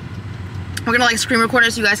laptop. We're gonna like screen record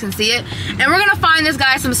it so you guys can see it. And we're gonna find this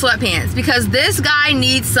guy some sweatpants because this guy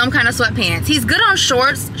needs some kind of sweatpants. He's good on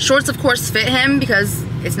shorts. Shorts of course fit him because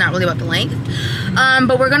it's not really about the length.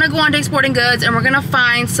 But we're gonna go on Dick's Sporting Goods and we're gonna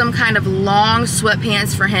find some kind of long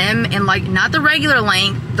sweatpants for him, and like not the regular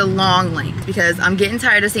length, the long length, because I'm getting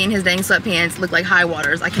tired of seeing his dang sweatpants look like high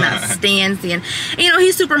waters. I cannot stand seeing, and, you know,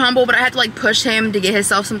 he's super humble, but I had to like push him to get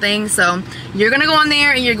himself some things. So you're gonna go on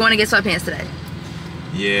there and you're going to get sweatpants today.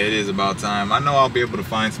 Yeah, it is about time. I know I'll be able to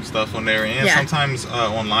find some stuff on there, and sometimes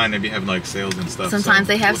online they be having like sales and stuff. Sometimes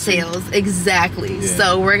they have sales, exactly. Yeah.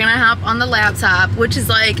 So we're gonna hop on the laptop, which is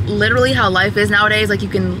like literally how life is nowadays. Like you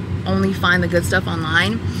can only find the good stuff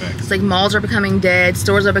online. Thanks. It's like malls are becoming dead,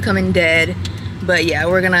 stores are becoming dead. But yeah,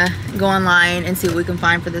 we're gonna go online and see what we can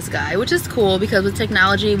find for this guy, which is cool because with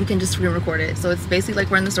technology we can just screen record it. So it's basically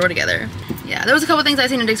like we're in the store together. Yeah, there was a couple things I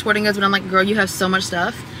seen in Dick's Sporting Goods, but I'm like, girl, you have so much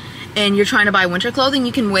stuff and you're trying to buy winter clothing,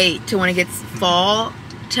 you can wait till when it gets fall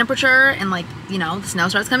temperature and like, you know, the snow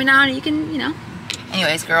starts coming down and you can, you know.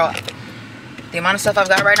 Anyways, girl, the amount of stuff I've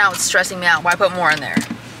got right now is stressing me out. Why put more in there?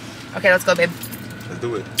 Okay, let's go, babe. Let's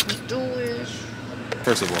do it. Let's do it.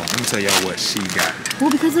 First of all, let me tell y'all what she got. Well,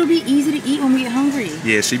 because it'll be easy to eat when we get hungry.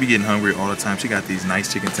 Yeah, she be getting hungry all the time. She got these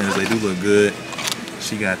nice chicken tenders. They do look good.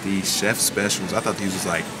 She got these chef specials. I thought these was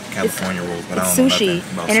like California rolls, but I don't know sushi,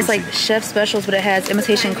 nothing about and it's sushi. like chef specials, but it has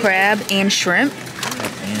imitation crab and shrimp.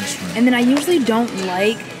 And shrimp. And then I usually don't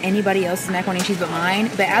like anybody else's macaroni and cheese but mine.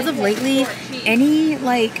 But as of lately, any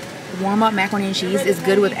like warm up macaroni and cheese is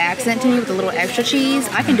good with accent to me with a little extra cheese.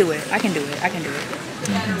 I can do it. I can do it. I can do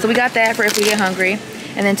it. So we got that for if we get hungry.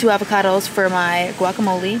 And then 2 avocados for my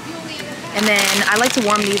guacamole. And then I like to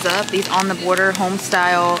warm these up. These on the border home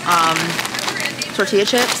style tortilla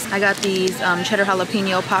chips. I got these cheddar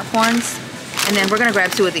jalapeno popcorns. And then we're gonna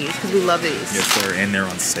grab 2 of these because we love these. Yes, sir. And they're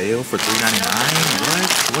on sale for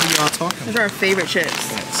 $3.99. What are y'all talking about? Those are our favorite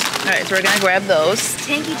chips. Yes. All right, so we're gonna grab those.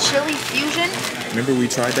 Tangy chili fusion. Remember we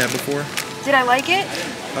tried that before? Did I like it?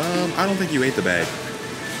 I don't think you ate the bag.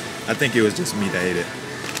 I think it was just me that ate it.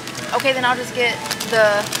 Okay, then I'll just get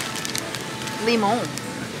the limon.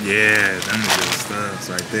 Yeah, them good stuffs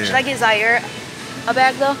right there. Should I get Zaire a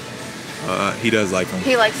bag though? He does like them.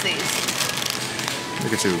 He likes these.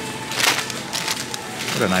 Look at you.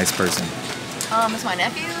 What a nice person. It's my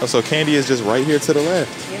nephew. Oh, so candy is just right here to the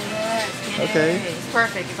left. Yes. Okay. It's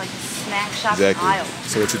perfect. It's like a snack shop Exactly. aisle.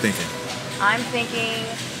 So what you thinking? I'm thinking,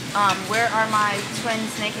 where are my twin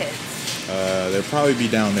snakeheads? They'll probably be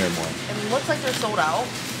down there more. It looks like they're sold out.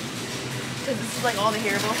 Because this is like all the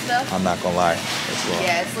hearable stuff. I'm not gonna lie. That's wrong.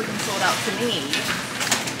 Yeah, it's looking sold out to me.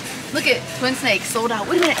 Look at twin snakes sold out.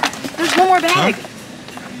 Wait a minute. There's one more bag.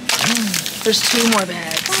 Huh? There's 2 more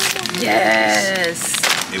bags. Yes.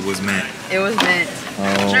 It was meant. It was meant.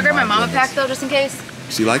 Oh, Should I grab my mama goodness. pack though, just in case?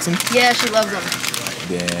 She likes them? Yeah, she loves them.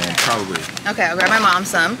 Then probably. Okay, I'll grab my mom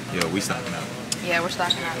some. Yo, we stocking up. Yeah, we're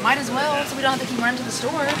stocking up. Might as well, so we don't have to keep running to the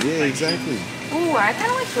store. Yeah, exactly. Ooh, I kind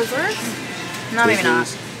of like Twizzlers. No, maybe not.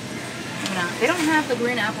 Twizzlers. Maybe not. They don't have the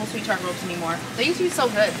green apple sweet tart ropes anymore. They used to be so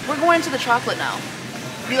good. We're going into the chocolate now.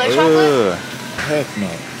 Do you like chocolate? Heck no.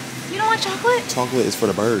 You don't like chocolate? Chocolate is for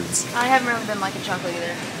the birds. I haven't really been liking chocolate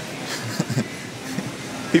either.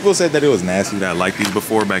 People said that it was nasty that I liked these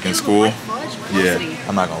before back in school. Like fudge? Yeah, Velocity.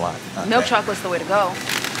 I'm not gonna lie. Not Milk that. chocolate's the way to go.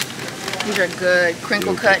 These are good.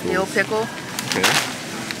 Crinkle Dill cut pickles. dill pickle. Okay.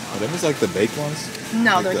 Oh, them is like the baked ones?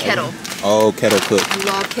 No, Like they're the kettle. other- Oh, kettle cooked.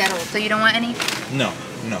 Love kettle. So you don't want any? No,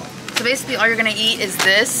 no. So basically all you're gonna eat is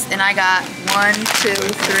this, and I got 1, 2,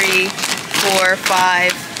 3, 4,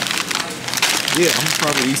 5. Yeah, I'm gonna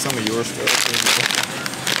probably eat some of your stuff. You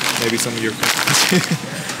know? Maybe some of your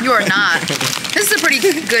You are not. This is a pretty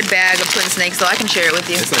good bag of twin snakes, so I can share it with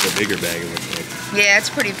you. It's like a bigger bag of it. Yeah, it's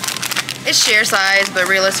pretty. It's share size, but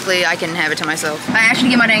realistically, I can have it to myself. I actually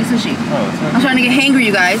get my dang sushi. Oh, I'm trying to get hangry,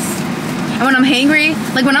 you guys. And when I'm hangry,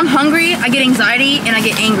 like when I'm hungry, I get anxiety and I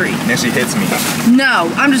get angry. then she hits me. No,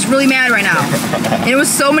 I'm just really mad right now. And it was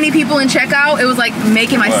so many people in checkout, it was like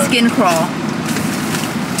making my What? skin crawl.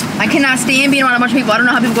 I cannot stand being around a bunch of people. I don't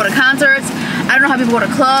know how people go to concerts. I don't know how people go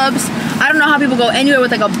to clubs. I don't know how people go anywhere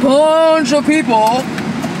with like a bunch of people.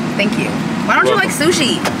 Thank you. Why don't you like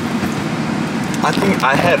sushi? I think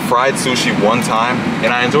I had fried sushi one time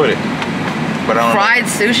and I enjoyed it. But I don't Fried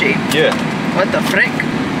sushi. know. Yeah. What the frick?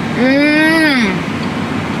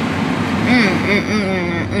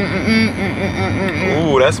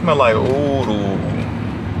 Ooh, that smell like ooh.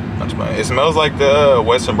 It smells like the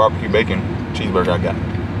Western barbecue bacon cheeseburger I got.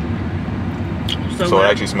 So it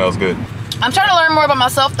actually smells good. I'm trying to learn more about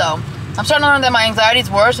myself though. I'm starting to learn that my anxiety is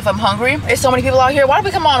worse if I'm hungry. There's so many people out here. Why do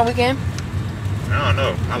we come on a weekend? I don't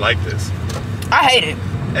know. I like this. I hate it.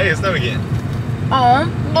 Hey, it's them again. Oh,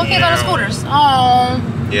 little kids on the scooters.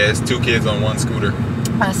 Oh, Yeah, it's 2 kids on 1 scooter.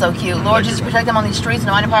 that's so cute. Lord Jesus, protect them on these streets. In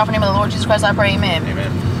the mighty and powerful name of the Lord Jesus Christ, I pray, amen.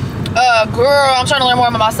 Amen. Girl, I'm trying to learn more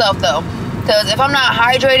about myself though. Because if I'm not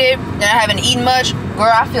hydrated and I haven't eaten much,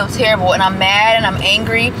 girl, I feel terrible. And I'm mad and I'm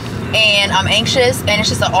angry and I'm anxious. And it's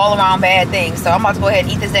just an all around bad thing. So I'm about to go ahead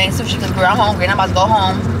and eat this dang sushi because, girl, I'm hungry. And I'm about to go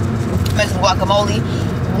home, make some guacamole,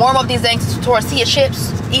 warm up these dang tortilla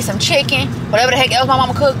chips, eat some chicken, whatever the heck else my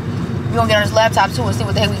mama cooked. We're going to get on this laptop too and see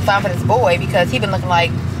what the heck we can find for this boy because he been looking like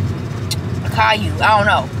a Caillou. I don't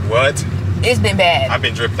know. What? It's been bad. I've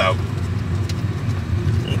been dripped out.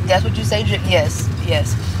 That's what you say, drip? Yes,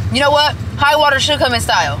 yes. You know what? High water should come in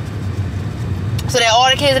style. So that all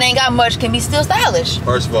the kids that ain't got much can be still stylish.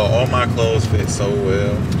 First of all my clothes fit so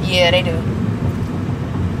well. Yeah, they do.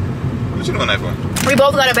 What you doing that for? We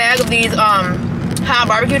both got a bag of these hot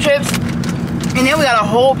barbecue chips. And then we got a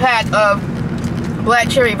whole pack of black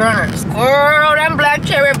cherry burners. Girl, them black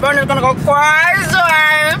cherry burners gonna go crazy.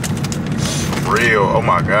 Real. Oh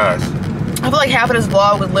my gosh. I feel like half of this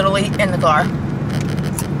vlog was literally in the car.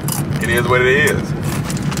 It is what it is.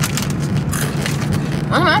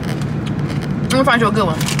 I'm gonna find you a good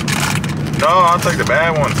one. No, I'll take the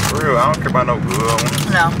bad ones. For real. I don't care about no good ones.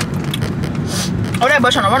 No. Oh, that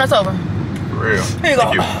butt trying to run us over. For real. Here you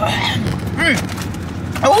go.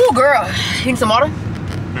 Oh, girl. You need some water?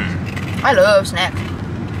 I love snack.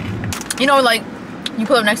 You know, like, you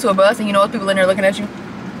pull up next to a bus and you know people in there looking at you.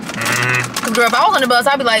 Cause girl, if I was on the bus,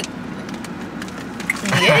 I'd be like,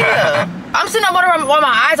 yeah. I'm sitting up wondering why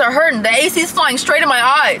my eyes are hurting. The AC's flying straight in my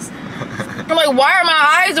eyes. I'm like, why are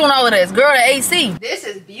my eyes doing all of this? Girl, the AC. This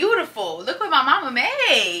is beautiful. Look what my mama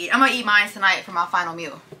made. I'm gonna eat mine tonight for my final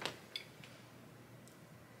meal.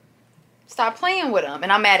 Stop playing with them.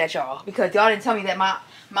 And I'm mad at y'all because y'all didn't tell me that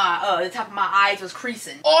the top of my eyes was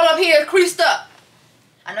creasing. All up here is creased up.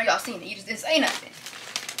 I know y'all seen it. You just didn't say nothing.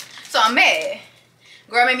 So I'm mad.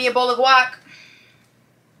 Girl made me a bowl of guac.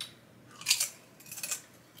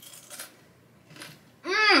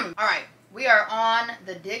 Alright. We are on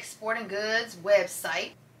the Dick's Sporting Goods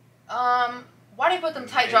website. Why they put them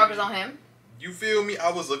tight joggers on him? You feel me?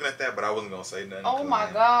 I was looking at that, but I wasn't gonna say nothing. Oh my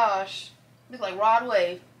gosh. Look like Rod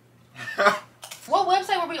Wave. What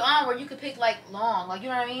website were we on where you could pick like long? Like, you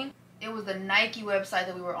know what I mean? It was the Nike website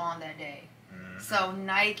that we were on that day. So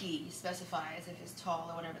Nike specifies if it's tall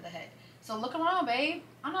or whatever the heck. So look around, babe.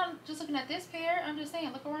 I'm not just looking at this pair. I'm just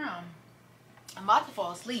saying, look around. I'm about to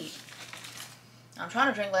fall asleep. I'm trying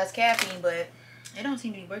to drink less caffeine, but it don't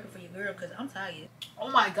seem to be working for you, girl, because I'm tired. Oh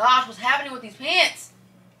my gosh, what's happening with these pants?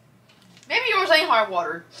 Maybe yours ain't hard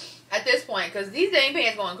water at this point, because these dang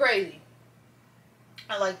pants going crazy.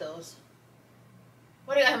 I like those.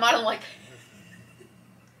 What do you got him? I don't like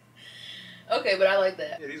that. Okay, but I like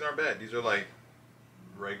that. Yeah, these aren't bad. These are like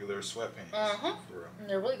regular sweatpants. And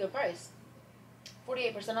they're really good price.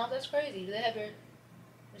 48% off. That's crazy. Do they have your?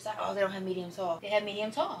 Oh, they don't have medium tall. They have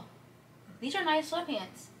medium tall. These are nice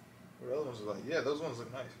sweatpants. What other ones are like? Yeah, those ones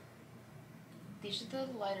look nice. These are the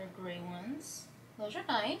lighter gray ones. Those are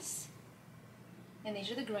nice. And these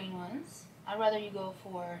are the green ones. I'd rather you go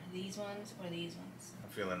for these ones or these ones. I'm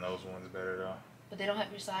feeling those ones better though. But they don't have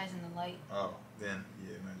your size in the light. Oh, then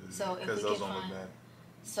yeah, man. So if we those can don't look find, bad.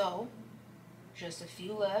 so just a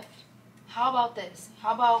few left. How about this?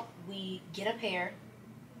 How about we get a pair,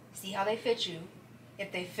 see how they fit you.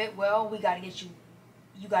 If they fit well, we gotta get you.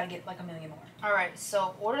 You gotta get like a million more. All right,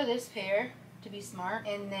 so order this pair to be smart,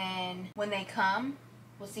 and then when they come,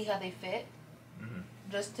 we'll see how they fit.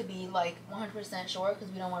 Just to be like 100% sure,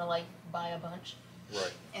 because we don't want to like buy a bunch.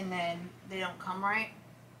 Right. And then they don't come right.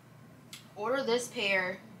 Order this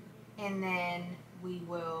pair, and then we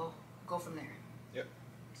will go from there. Yep.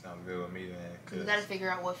 Sounds good with me then. Because we gotta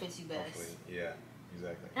figure out what fits you best. Yeah,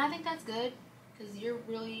 exactly. And I think that's good, because you're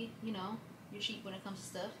really, you know, you're cheap when it comes to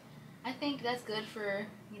stuff. I think that's good for,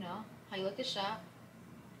 you know, how you like to shop.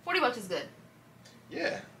 $40 is good.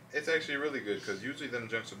 Yeah, it's actually really good, because usually them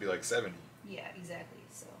junks would be like 70. Yeah, exactly.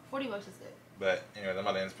 So $40 is good. But anyway, I'm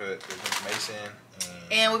about to input this information.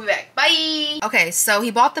 And we'll be back. Bye! Okay, so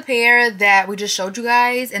he bought the pair that we just showed you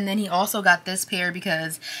guys, and then he also got this pair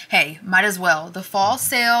because, hey, might as well. The fall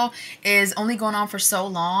sale is only going on for so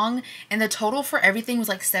long, and the total for everything was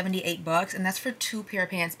like $78, and that's for 2 pair of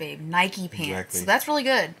pants, babe. Nike pants. Exactly. So that's really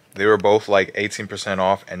good. They were both like 18%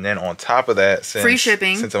 off, and then on top of that, free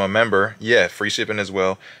shipping. Since I'm a member, yeah, free shipping as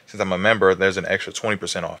well. Since I'm a member, there's an extra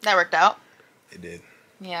 20% off. That worked out. It did.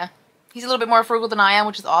 Yeah. He's a little bit more frugal than I am,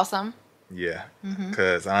 which is awesome. Yeah,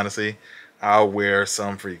 because honestly, I'll wear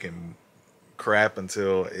some freaking crap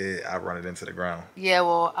until I run it into the ground. Yeah,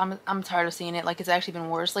 well, I'm tired of seeing it. Like, it's actually been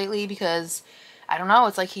worse lately because, I don't know,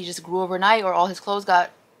 it's like he just grew overnight or all his clothes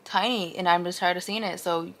got tiny, and I'm just tired of seeing it.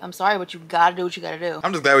 So, I'm sorry, but you gotta do what you gotta do.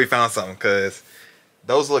 I'm just glad we found something because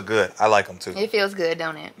those look good. I like them too. It feels good,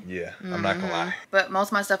 don't it? Yeah, I'm not gonna lie. But most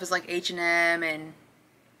of my stuff is like H&M and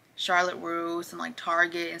Charlotte Russe and like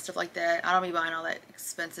Target and stuff like that. I don't be buying all that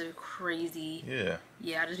expensive, crazy.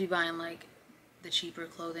 Yeah, I just be buying like the cheaper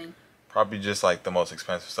clothing. Probably just like the most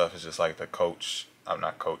expensive stuff is just like the Coach. I'm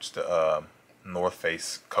not Coach. The North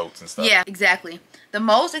Face coats and stuff. Yeah, exactly. The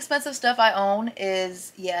most expensive stuff I own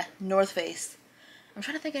is North Face. I'm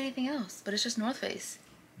trying to think of anything else, but it's just North Face.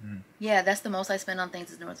 Yeah, that's the most I spend on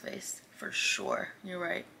things is North Face for sure. You're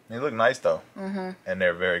right. They look nice though, and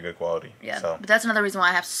they're very good quality. Yeah, so. But that's another reason why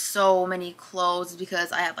I have so many clothes,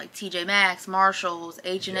 because I have like TJ Maxx, Marshalls,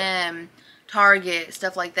 H&M, Target,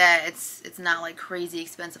 stuff like that. It's not like crazy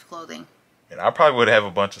expensive clothing. And I probably would have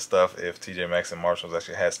a bunch of stuff if TJ Maxx and Marshalls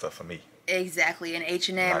actually had stuff for me. Exactly, and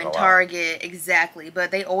H&M and Target, exactly.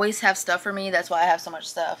 But they always have stuff for me. That's why I have so much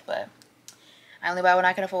stuff. But I only buy what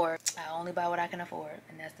I can afford. I only buy what I can afford,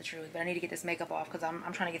 and that's the truth. But I need to get this makeup off because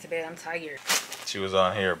I'm trying to get to bed. I'm tired. She was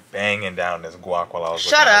on here banging down this guac while I was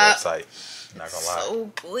looking at the website. Not gonna lie.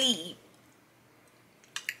 So good.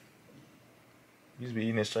 You just be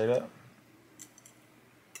eating it straight up.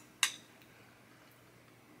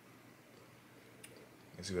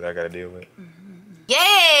 You see what I gotta deal with?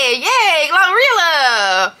 Yay! Yay!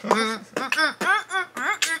 Glorilla!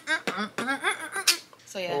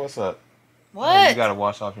 yeah. Well, what's up? What? You gotta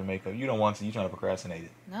wash off your makeup. You don't want to. You trying to procrastinate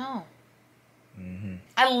it. No. Mm-hmm.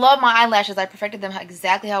 I love my eyelashes. I perfected them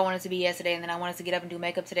exactly how I wanted to be yesterday, and then I wanted to get up and do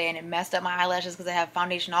makeup today, and it messed up my eyelashes because I have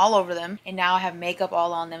foundation all over them, and now I have makeup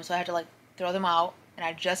all on them, so I had to like throw them out, and I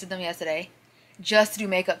adjusted them yesterday just to do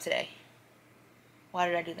makeup today. Why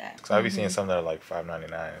did I do that? Cause I be seeing some that are like $5.99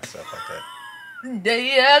 and stuff like that.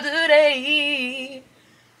 Day after day.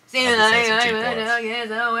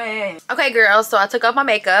 Okay, girls, so I took off my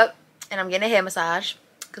makeup, and I'm getting a head massage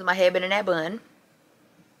because my head been in that bun.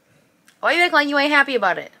 Why you acting like you ain't happy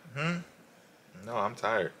about it? No, I'm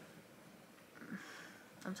tired.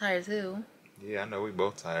 I'm tired too. Yeah, I know we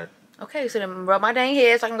both tired. Okay, so then rub my dang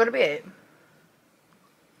head so I can go to bed.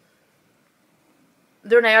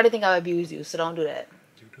 Jordan, I already think I abused you, so don't do that.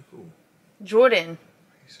 You do who? Jordan.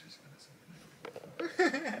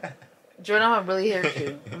 Jordan, I'm gonna really hurt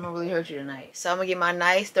you. I'm gonna really hurt you tonight. So I'm gonna get my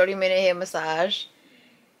nice 30-minute head massage.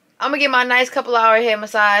 I'm gonna get my nice couple-hour head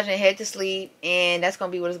massage and head to sleep, and that's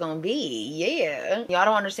gonna be what it's gonna be. Yeah. Y'all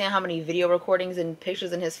don't understand how many video recordings and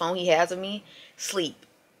pictures in his phone he has of me. Sleep.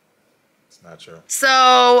 It's not true. So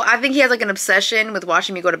I think he has like an obsession with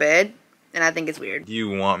watching me go to bed, and I think it's weird.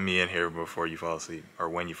 You want me in here before you fall asleep, or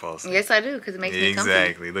when you fall asleep? Yes, I do, because it makes me comfy.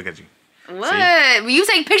 Exactly. Look at you. What? Well, you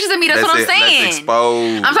take pictures of me. That's what I'm saying. Let's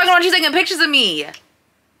expose. I'm talking about you taking pictures of me.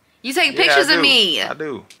 You take pictures of me. I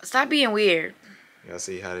do. Stop being weird. You gotta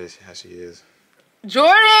see how she is.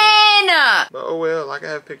 Jordan! But oh well, I can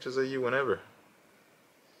have pictures of you whenever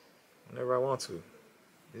I want to.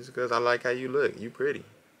 Just because I like how you look. You pretty.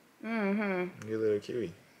 Mm-hmm. You a little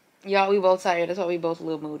cutie. Y'all, we both tired. That's why we both a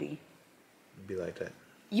little moody. Be like that.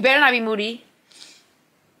 You better not be moody.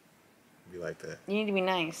 Be like that. You need to be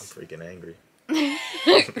nice. I'm freaking angry.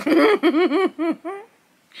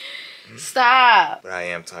 Stop. But I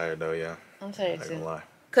am tired though, yeah. I'm tired I'm not too. gonna lie.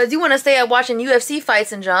 Cause you want to stay up watching UFC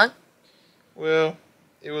fights and junk. Well,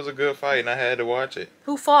 it was a good fight and I had to watch it.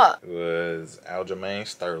 Who fought? It was Aljamain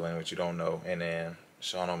Sterling, which you don't know, and then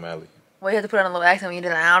Sean O'Malley. Well, you have to put on a little accent when you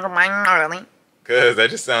did an Aljamain. Cause that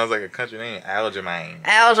just sounds like a country name, Aljamain.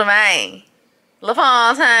 Aljamain.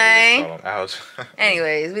 LaFontaine. Aljamain.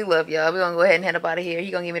 Anyways, we love y'all. We're gonna go ahead and head up out of here. He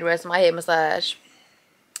gonna give me the rest of my head massage.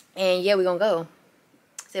 And yeah, we gonna go.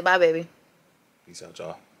 Say bye, baby. Peace out,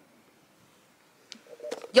 y'all.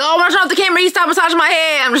 Y'all wanna turn off the camera? You stop massaging my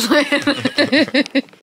head. I'm just